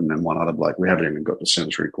smash Burton and one other bloke. We haven't even got the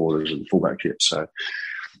centre 3/4 and fullback yet. So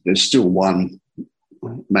there's still one,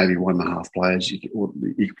 maybe 1.5 players you could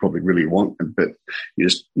probably really want, but you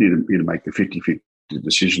just need to make the 50-50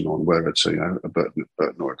 decision on whether it's a Burton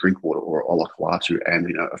or a Drinkwater or a Olakau'atu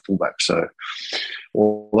and a fullback. So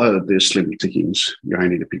although there's slim pickings, you only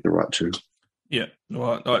need to pick the right 2. Yeah,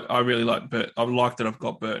 well, I really like Burton. I like that I've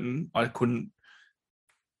got Burton. I couldn't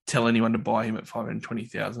tell anyone to buy him at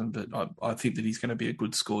 520,000, but I think that he's going to be a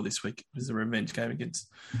good score this week. It was a revenge game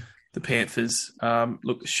against the Panthers.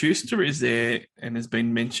 Look, Schuster is there and has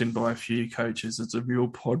been mentioned by a few coaches as a real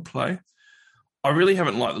pod play. I really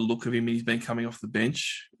haven't liked the look of him. He's been coming off the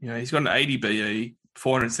bench. He's got an 80 BE,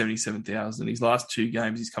 477,000. His last 2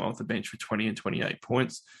 games, he's come off the bench for 20 and 28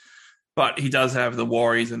 points. But he does have the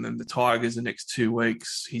Warriors and then the Tigers the next 2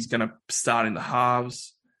 weeks. He's going to start in the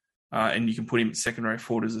halves. And you can put him at second row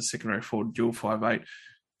forward as a second row forward, dual 5'8".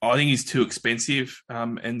 I think he's too expensive,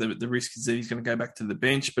 and the risk is that he's going to go back to the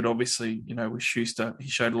bench. But obviously, with Schuster, he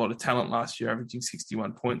showed a lot of talent last year, averaging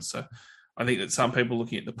 61 points. So I think that some people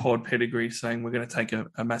looking at the pod pedigree saying we're going to take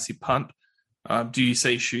a massive punt. Do you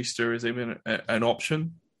see Schuster as even an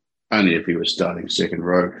option? Only if he was starting second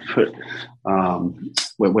row. But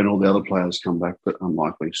when all the other players come back, but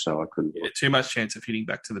unlikely, so I couldn't. Yeah, too much chance of hitting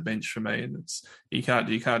back to the bench for me, and you can't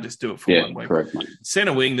just do it for 1 week. Correct, mate.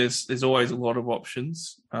 Centre wing, there's always a lot of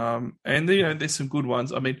options, and there's some good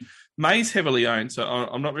ones. I mean, May's heavily owned, so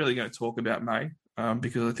I'm not really going to talk about May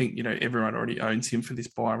because I think everyone already owns him for this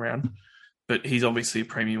buy round. But he's obviously a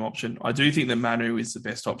premium option. I do think that Manu is the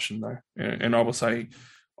best option though, and I will say.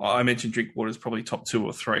 I mentioned Drinkwater is probably top 2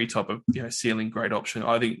 or 3 type of ceiling great option.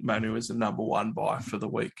 I think Manu is the number 1 buy for the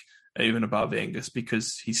week, even above Angus,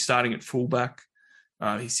 because he's starting at fullback.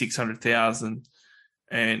 He's 600,000,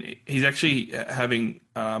 and he's actually having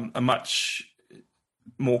a much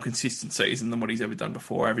more consistent season than what he's ever done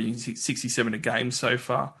before, averaging 67 a game so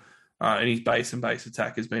far, and his base and base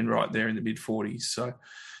attack has been right there in the mid 40s. So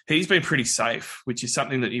he's been pretty safe, which is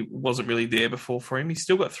something that he wasn't really there before for him. He's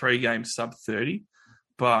still got 3 games sub 30.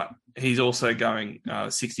 But he's also going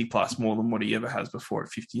 60 plus more than what he ever has before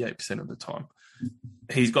at 58% of the time.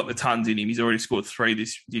 He's got the tons in him. He's already scored 3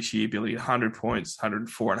 this year, Billy, 100 points,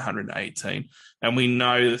 104 and 118. And we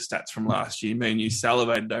know the stats from last year. Me and you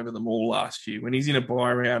salivated over them all last year. When he's in a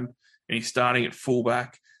buy round and he's starting at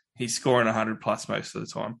fullback, he's scoring 100 plus most of the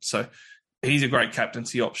time. So he's a great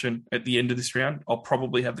captaincy option at the end of this round. I'll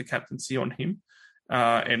probably have the captaincy on him.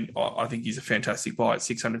 And I think he's a fantastic buy at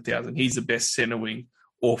 600,000. He's the best centre wing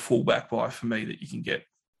or fullback buy for me that you can get.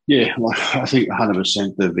 Yeah, I think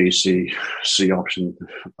 100% the VC option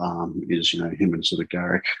is, him and sort of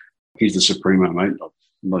Garrick. He's the supremo, mate. I'm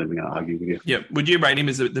not even going to argue with you. Yeah, would you rate him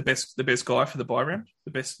as the best guy for the buy round?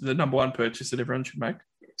 The number 1 purchase that everyone should make?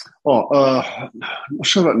 I'm not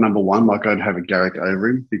sure about number 1. Like I'd have a Garrick over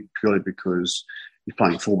him purely because he's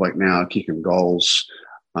playing fullback now, kicking goals.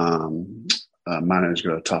 Manu's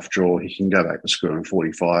got a tough draw. He can go back to scoring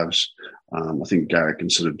 45s. I think Garrick can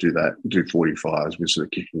sort of do 45s with sort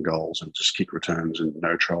of kicking goals and just kick returns and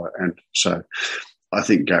no try. And so I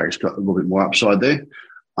think Garrick's got a little bit more upside there.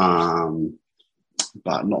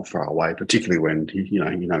 but not far away, particularly when he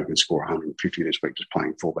can score 150 this week just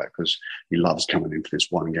playing fullback because he loves coming in for this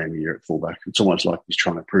one game a year at fullback. It's almost like he's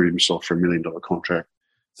trying to prove himself for $1 million contract.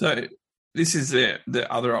 So this is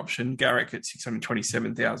the other option. Garrick at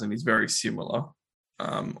 627,000 is very similar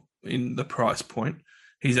in the price point.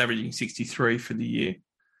 He's averaging 63 for the year,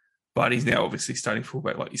 but he's now obviously starting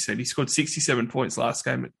fullback, like you said. He scored 67 points last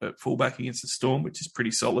game at fullback against the Storm, which is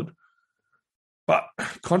pretty solid. But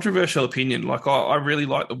controversial opinion, like I really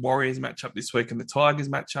like the Warriors matchup this week and the Tigers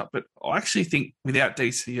matchup, but I actually think without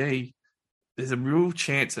DCE, there's a real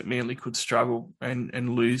chance that Manly could struggle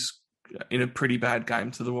and lose in a pretty bad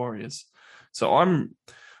game to the Warriors. So I'm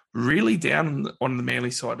really down on the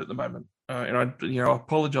Manly side at the moment. And I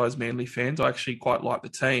apologise, Manly fans. I actually quite like the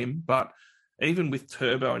team, but even with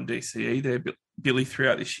Turbo and DCE, they're Billy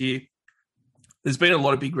throughout this year, there's been a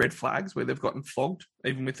lot of big red flags where they've gotten flogged,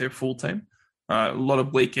 even with their full team. A lot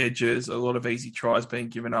of weak edges, a lot of easy tries being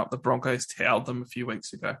given up. The Broncos towed them a few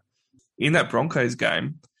weeks ago. In that Broncos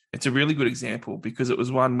game, it's a really good example because it was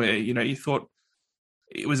one where, you thought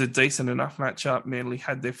it was a decent enough matchup. Manly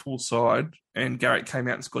had their full side and Garrett came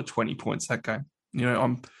out and scored 20 points that game.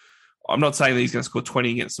 I'm not saying that he's going to score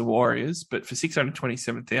 20 against the Warriors, but for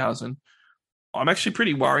 627,000, I'm actually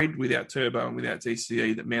pretty worried without Turbo and without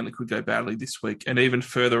DCE that Manly could go badly this week. And even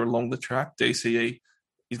further along the track, DCE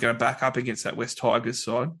is going to back up against that West Tigers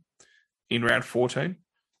side in round 14.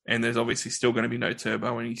 And there's obviously still going to be no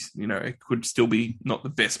Turbo, and it could still be not the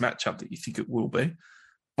best matchup that you think it will be.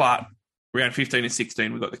 But round 15 and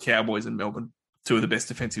 16, we've got the Cowboys and Melbourne, two of the best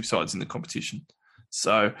defensive sides in the competition.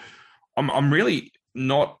 So I'm really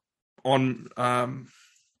not on.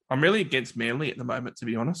 I'm really against Manly at the moment, to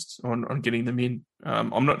be honest, on getting them in.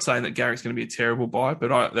 I'm not saying that Gary's going to be a terrible buy,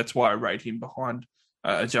 but that's why I rate him behind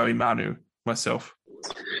Joey Manu myself.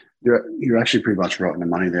 You're actually pretty much right in the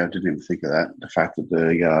money there. I didn't even think of that. The fact that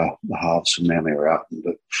the halves from Manly are out, and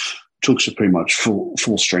the Tooks are pretty much full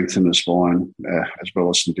strength in the spine, as well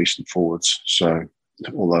as some decent forwards. So,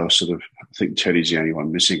 although I think Teddy's the only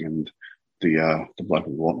one missing, and the bloke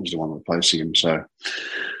with Watt was the one replacing him. So,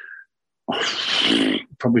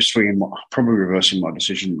 probably reversing my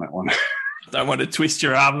decision on that one. Don't want to twist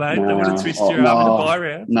your arm, mate. Don't want to twist your arm in the buy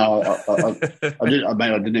round. No,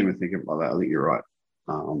 I didn't even think of it like that. I think you're right.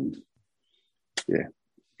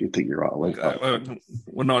 You think you're right.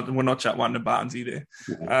 We're not chat one to Barnesy there.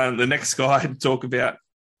 Yeah. The next guy to talk about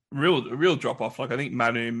real drop off. Like I think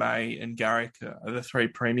Manu, May, and Garrick are the three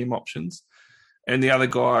premium options, and the other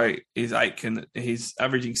guy is Aitken. He's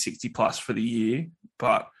averaging 60 plus for the year,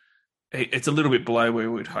 but it's a little bit below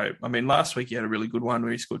where we'd hope. I mean, last week he had a really good one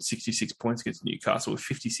where he scored 66 points against Newcastle with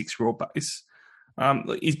 56 raw base.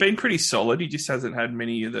 He's been pretty solid. He just hasn't had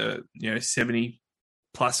many of the 70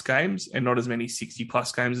 plus games and not as many 60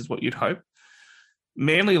 plus games as what you'd hope.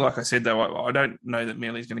 Manly, like I said, though, I don't know that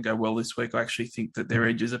Manly's going to go well this week. I actually think that their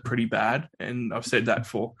edges are pretty bad, and I've said that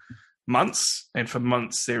for months, and for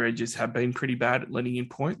months their edges have been pretty bad at letting in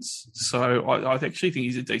points. So I actually think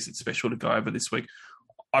he's a decent special to go over this week.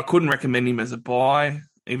 I couldn't recommend him as a buy,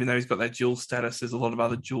 even though he's got that dual status. There's a lot of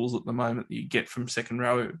other duals at the moment that you get from second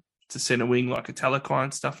row to centre wing, like a Talakai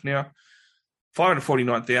and stuff now.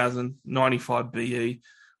 549,000, 95 BE.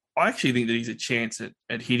 I actually think that he's a chance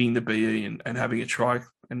at hitting the BE and having a try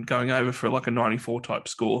and going over for like a 94 type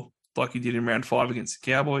score, like he did in round 5 against the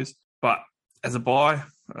Cowboys. But as a buy,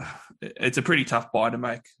 it's a pretty tough buy to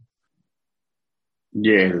make.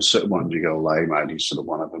 Yeah, there's certain ones you go away, mate. He's sort of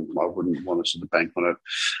one of them. I wouldn't want to sort of bank on it.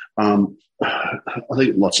 I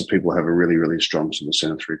think lots of people have a really, really strong sort of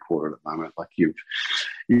centre three quarter at the moment. Like you've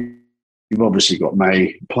obviously got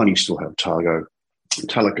May. Plenty still have Targo.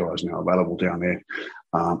 Talakai is now available down there.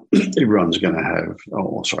 Everyone's going to have.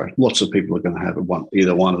 Lots of people are going to have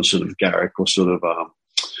either one of sort of Garrick or sort of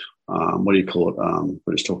what do you call it?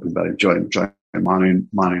 We're just talking about Joey Manu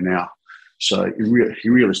now. So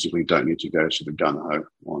you realistically don't need to go sort of gun-ho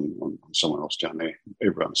on someone else down there.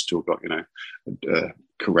 Everyone's still got,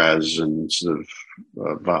 Karaz and sort of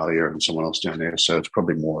Valia and someone else down there. So it's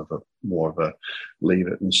probably more of a leave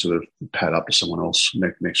it and sort of pad up to someone else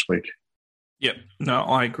next week. Yep. No,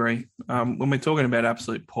 I agree. When we're talking about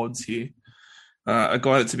absolute pods here, a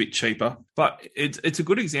guy that's a bit cheaper, but it's a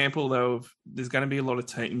good example though of there's going to be a lot of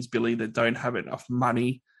teams, Billy, that don't have enough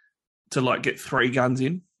money to like get 3 guns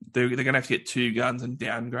in. They're going to have to get 2 guns and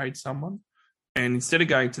downgrade someone. And instead of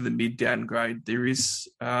going to the mid downgrade, there is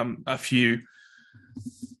a few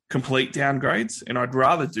complete downgrades. And I'd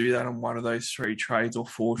rather do that on one of those 3 trades or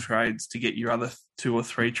 4 trades to get your other 2 or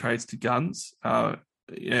 3 trades to guns.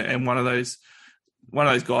 And one of those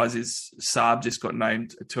guys is Saab, just got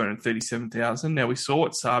named at 237,000. Now we saw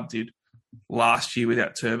what Saab did last year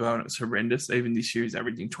without Turbo, and it's horrendous. Even this year, he's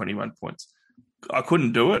averaging 21 points. I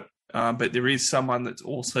couldn't do it, but there is someone that's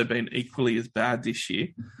also been equally as bad this year,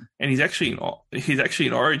 and he's actually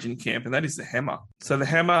in Origin camp, and that is the Hammer. So the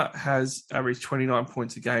Hammer has averaged 29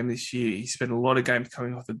 points a game this year. He spent a lot of games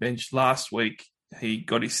coming off the bench. Last week, he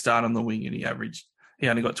got his start on the wing, and he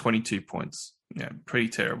only got 22 points. Yeah, pretty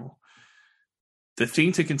terrible. The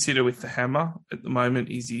thing to consider with the Hammer at the moment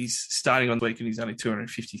is he's starting on the week and he's only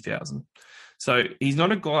 250,000. So he's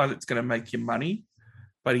not a guy that's going to make you money,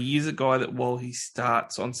 but he is a guy that while he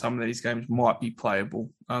starts on some of these games might be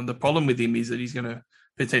playable. The problem with him is that he's going to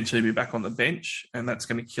potentially be back on the bench, and that's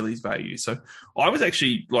going to kill his value. So I was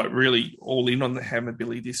actually really all in on the Hammer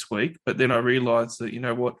Billy this week, but then I realised that, you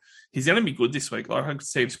know what, he's going to be good this week. I could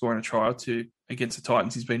see him scoring a try or two against the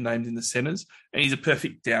Titans. He's been named in the centres, and he's a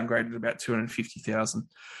perfect downgrade at about 250,000.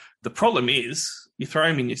 The problem is you throw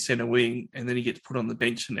him in your centre wing and then he gets put on the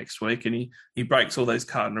bench the next week, and he breaks all those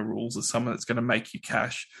cardinal rules of someone that's going to make you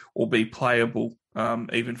cash or be playable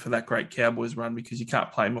even for that great Cowboys run, because you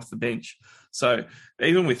can't play him off the bench. So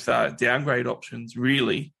even with downgrade options,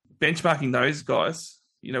 really, benchmarking those guys,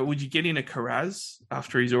 would you get in a Carraz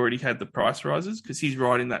after he's already had the price rises? Because he's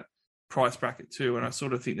right in that price bracket too. And I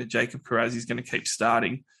sort of think that Jacob Carraz is going to keep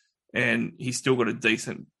starting, and he's still got a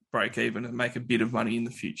decent break even and make a bit of money in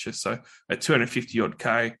the future. So at 250 odd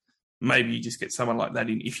K, maybe you just get someone like that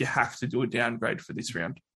in if you have to do a downgrade for this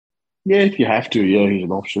round. Yeah, if you have to, he's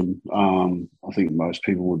an option. I think most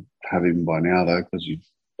people would have him by now, though, because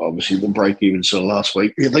obviously the break even sort of last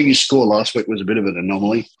week. I think his score last week was a bit of an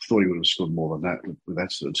anomaly. I thought he would have scored more than that with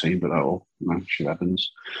that sort of team, but shit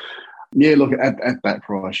happens. Yeah, look, at that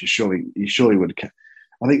price, you surely would.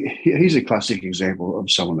 I think he's a classic example of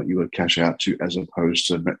someone that you would cash out to, as opposed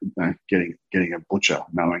to getting a butcher,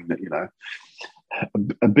 knowing that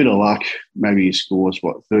a bit of luck, maybe he scores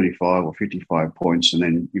 35 or 55 points, and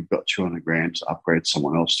then you've got 200 grand to upgrade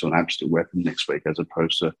someone else to an absolute weapon next week, as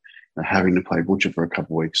opposed to having to play butcher for a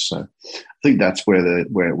couple of weeks. So I think that's where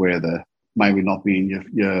the maybe not being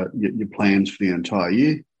your plans for the entire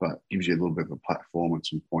year, but gives you a little bit of a platform and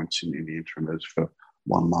some points in the interim as for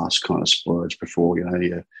one last kind of splurge before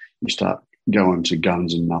you start going to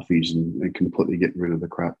guns and nuffies and completely get rid of the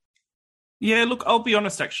crap. Yeah, look, I'll be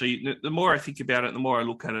honest, actually, the more I think about it, the more I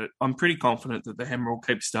look at it, I'm pretty confident that the Hammer will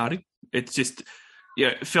keep starting. It's just,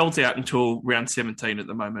 it felt out until round 17 at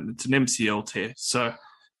the moment. It's an MCL tear. So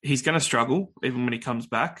he's going to struggle even when he comes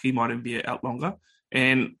back. He might even be out longer.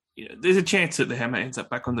 And there's a chance that the Hammer ends up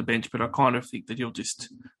back on the bench, but I kind of think that he'll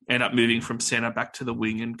just end up moving from centre back to the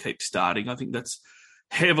wing and keep starting. I think that's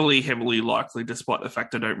heavily, heavily likely, despite the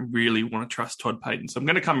fact I don't really want to trust Todd Payten. So I'm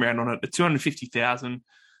going to come around on it. At 250,000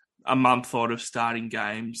 a month out of starting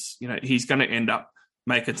games, he's going to end up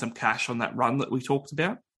making some cash on that run that we talked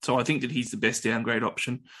about. So I think that he's the best downgrade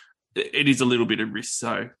option. It is a little bit of risk,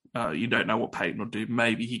 so you don't know what Payten will do.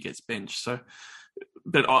 Maybe he gets benched.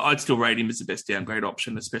 But I'd still rate him as the best downgrade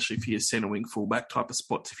option, especially for your centre wing fullback type of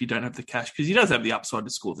spots if you don't have the cash, because he does have the upside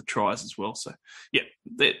to score the tries as well. So, yeah,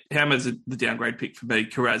 Hammer's the downgrade pick for me.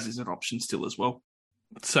 Carraz is an option still as well.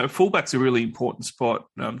 So fullback's a really important spot.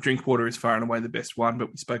 Drinkwater is far and away the best one, but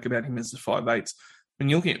we spoke about him as the 5'8". When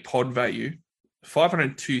you're looking at pod value,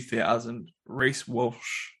 502,000, Reece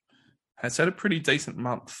Walsh has had a pretty decent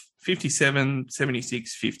month. 57,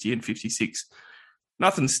 76, 50 and 56.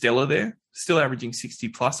 Nothing stellar there. Still averaging 60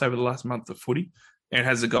 plus over the last month of footy, and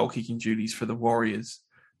has the goal kicking duties for the Warriors.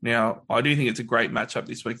 Now, I do think it's a great matchup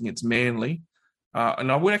this week against Manly.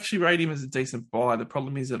 And I would actually rate him as a decent buy. The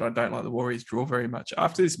problem is that I don't like the Warriors draw very much.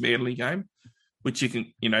 After this Manly game, which you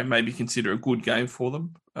can, maybe consider a good game for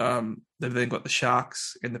them, they've then got the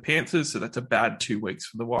Sharks and the Panthers, so that's a bad 2 weeks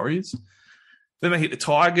for the Warriors. Then they hit the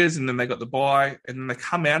Tigers, and then they got the bye, and then they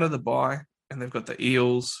come out of the bye, and they've got the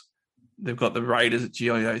Eels, they've got the Raiders at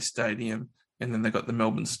GIO Stadium, and then they've got the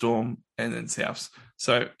Melbourne Storm and then Souths.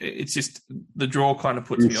 So it's just the draw kind of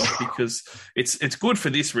puts me off, because it's good for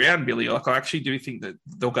this round, Billy. I actually do think that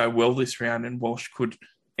they'll go well this round, and Walsh could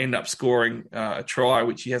end up scoring a try,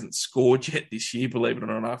 which he hasn't scored yet this year, believe it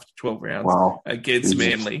or not, after 12 rounds against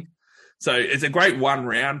Manly. So it's a great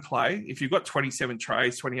one-round play. If you've got 27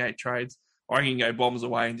 trades, 28 trades, I can go bombs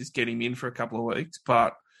away and just get him in for a couple of weeks.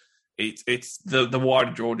 But it's the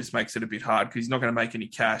wider draw just makes it a bit hard, because he's not going to make any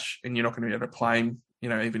cash, and you're not going to be able to play him,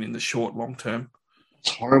 even in the short, long term.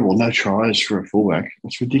 It's horrible. No tries for a fullback.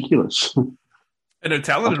 That's ridiculous. And a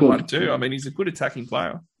talented one too. I mean, he's a good attacking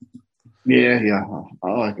player. Yeah.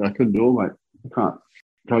 I couldn't do it, mate. I can't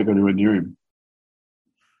go anywhere near him.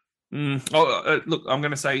 Look, I'm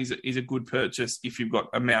going to say he's a good purchase if you've got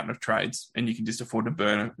a mountain of trades and you can just afford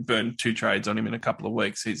to burn 2 trades on him in a couple of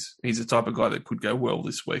weeks. He's the type of guy that could go well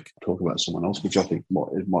this week. Talk about someone else, which I think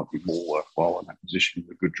might be more worthwhile in that position.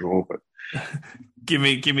 A good draw, but give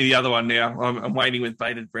me the other one now. I'm waiting with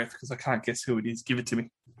bated breath because I can't guess who it is. Give it to me.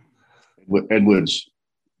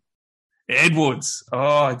 Edwards.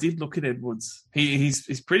 Oh, I did look at Edwards.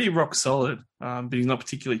 He's pretty rock solid, but he's not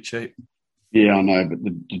particularly cheap. Yeah, I know, but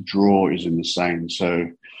the draw is in the same.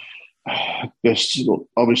 So, best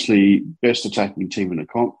attacking team in the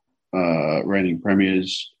comp, reigning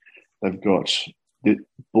premiers. They've got the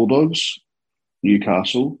Bulldogs,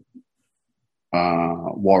 Newcastle,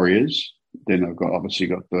 Warriors. Then they've got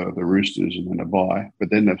the Roosters and then a bye. But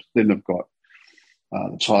then they've got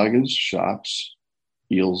the Tigers, Sharks,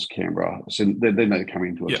 Eels, Canberra. So then they come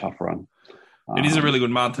into a tough run. It is a really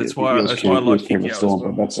good month. That's why I like Canberra Storm.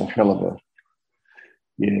 Well. That's a hell of a.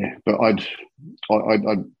 Yeah, but I'd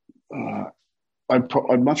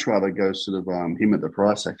much rather go sort of him at the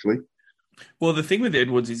price actually. Well, the thing with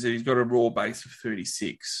Edwards is that he's got a raw base of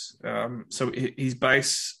 36. So his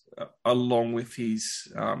base, along with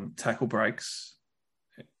his tackle breaks,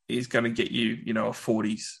 is going to get you, a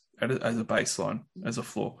 40s as a baseline, as a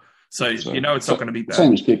floor. So it's not going to be bad.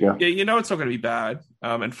 Same as kicker. Yeah, it's not going to be bad.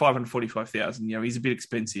 And 545,000, he's a bit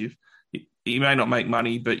expensive. He may not make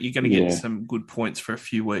money, but you're going to get some good points for a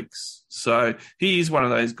few weeks. So he is one of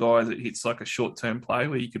those guys that hits like a short-term play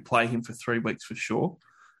where you could play him for 3 weeks for sure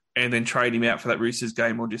and then trade him out for that Roosters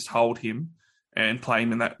game or just hold him and play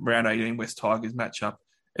him in that round 18 West Tigers matchup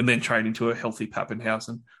and then trade into a healthy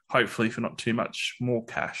Pappenhausen, hopefully for not too much more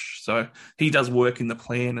cash. So he does work in the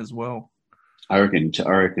plan as well. I reckon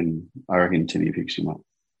Timmy picks him up.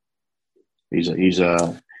 He's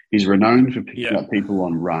renowned for picking up people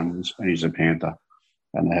on runs, and he's a Panther,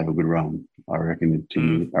 and they have a good run. I reckon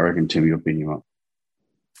Timmy will pick him up.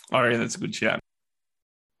 I reckon that's a good shout.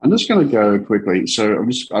 I'm just going to go quickly. So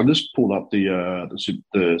I've just pulled up the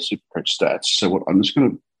Supercoach stats. So I'm just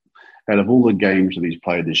going to, out of all the games that he's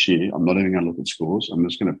played this year, I'm not even going to look at scores. I'm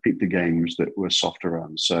just going to pick the games that were softer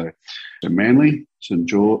runs. So Manly, St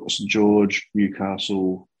George,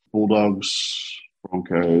 Newcastle, Bulldogs,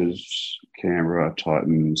 Broncos, Canberra,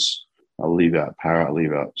 Titans. I'll leave out Para, I'll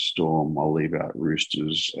leave out Storm, I'll leave out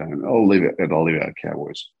Roosters, and I'll leave out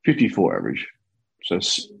Cowboys. 54 average. So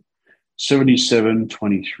 77,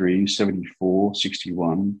 23, 74,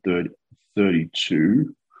 61, 30,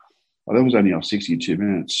 32. Oh, that was only off 62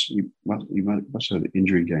 minutes. You must have the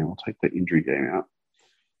injury game. I'll take the injury game out.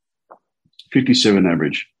 57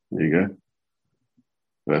 average. There you go.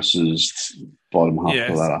 Versus bottom half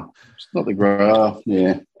of the ladder. It's not the graph.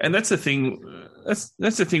 Yeah. And that's the thing. That's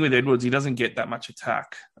the thing with Edwards. He doesn't get that much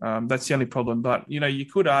attack. That's the only problem. But, you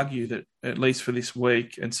could argue that at least for this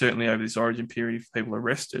week and certainly over this origin period, if people are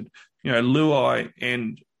rested, Luai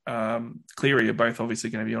and Cleary are both obviously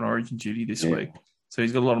going to be on origin duty this week. So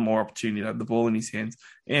he's got a lot more opportunity to have the ball in his hands.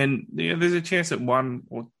 And there's a chance that one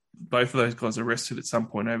or both of those guys are rested at some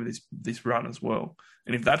point over this run as well.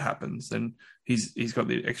 And if that happens, then he's got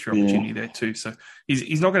the extra opportunity there too. So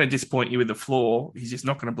he's not going to disappoint you with the floor. He's just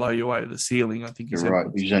not going to blow you away to the ceiling. I think you're right.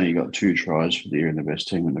 He's only got 2 tries for the year in the best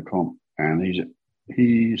team in the comp. And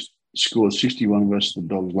he's scored 61 versus the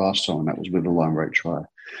Dogs last time. That was with a line break try.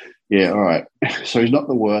 Yeah, all right. So he's not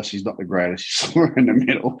the worst. He's not the greatest. He's somewhere in the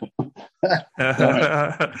middle.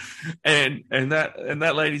 and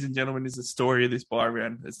that, ladies and gentlemen, is the story of this buy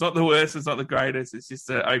round. It's not the worst. It's not the greatest. It's just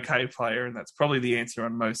an okay player, and that's probably the answer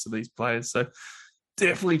on most of these players. So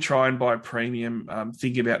definitely try and buy premium.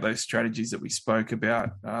 Think about those strategies that we spoke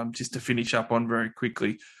about. Just to finish up on very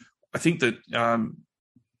quickly, I think that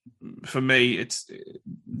for me, it's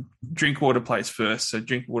Drinkwater plays first. So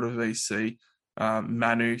Drinkwater VC.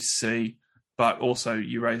 Manu C, but also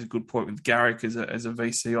you raise a good point with Garrick as a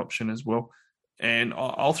VC option as well. And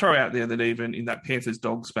I'll throw out there that even in that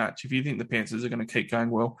Panthers-Dogs match, if you think the Panthers are going to keep going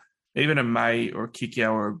well, even a May or a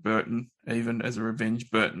Kikau or a Burton, even as a revenge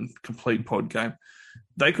Burton complete pod game,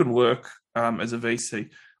 they could work as a VC.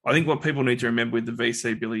 I think what people need to remember with the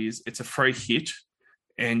VC, Billy, is it's a free hit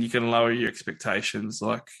and you can lower your expectations.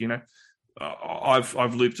 Like,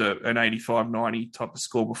 I've looped an 85-90 type of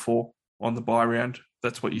score before on the buy round.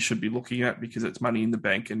 That's what you should be looking at because it's money in the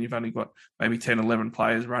bank and you've only got maybe 10, 11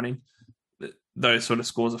 players running. Those sort of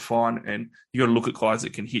scores are fine. And you got to look at guys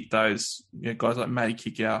that can hit those. Guys like May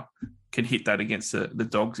Kikau can hit that against the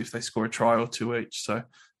Dogs if they score a try or 2 each. So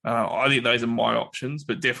I think those are my options,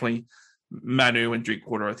 but definitely Manu and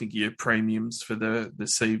Drinkwater, I think, are your premiums for the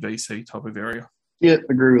CVC type of area. Yeah,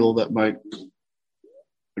 agree with all that, mate.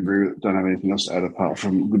 Agree with it. Don't have anything else to add apart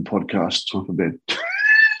from good podcast. Time for bed.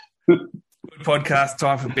 Good podcast.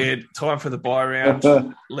 Time for bed. Time for the buy round.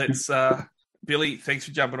 Let's, Billy, thanks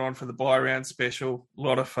for jumping on for the buy round special. A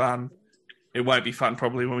lot of fun. It won't be fun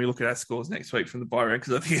probably when we look at our scores next week from the buy round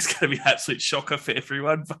because I think it's going to be an absolute shocker for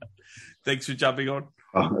everyone. But thanks for jumping on.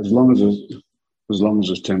 As long as it's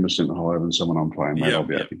 10% higher than someone I'm playing, mate, I'll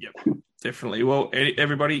be happy. Yep. Definitely. Well,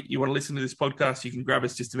 everybody, you want to listen to this podcast, you can grab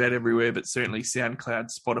us just about everywhere, but certainly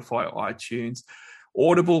SoundCloud, Spotify, iTunes,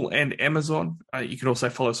 Audible, and Amazon. You can also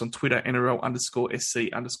follow us on Twitter,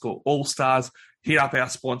 NRL_SC_All-Stars. Hit up our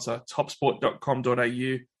sponsor,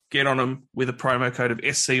 topsport.com.au. Get on them with a promo code of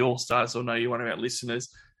SC All-Stars. They'll know you're one of our listeners.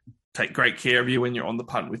 Take great care of you when you're on the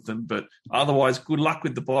punt with them. But otherwise, good luck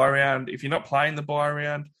with the buy round. If you're not playing the buy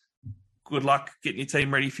round, good luck getting your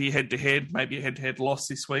team ready for your head-to-head. Maybe a head-to-head loss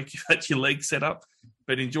this week if that's your league set up.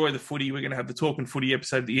 But enjoy the footy. We're going to have the Talking Footy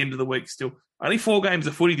episode at the end of the week still. Only 4 games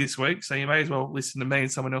of footy this week, so you may as well listen to me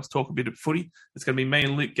and someone else talk a bit of footy. It's going to be me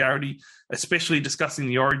and Luke Garrity, especially discussing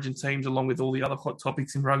the Origin teams along with all the other hot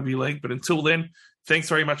topics in rugby league. But until then, thanks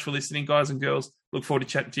very much for listening, guys and girls. Look forward to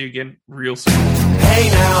chatting to you again real soon.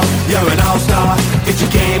 Hey now, you're an all-star. Get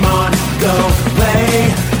your game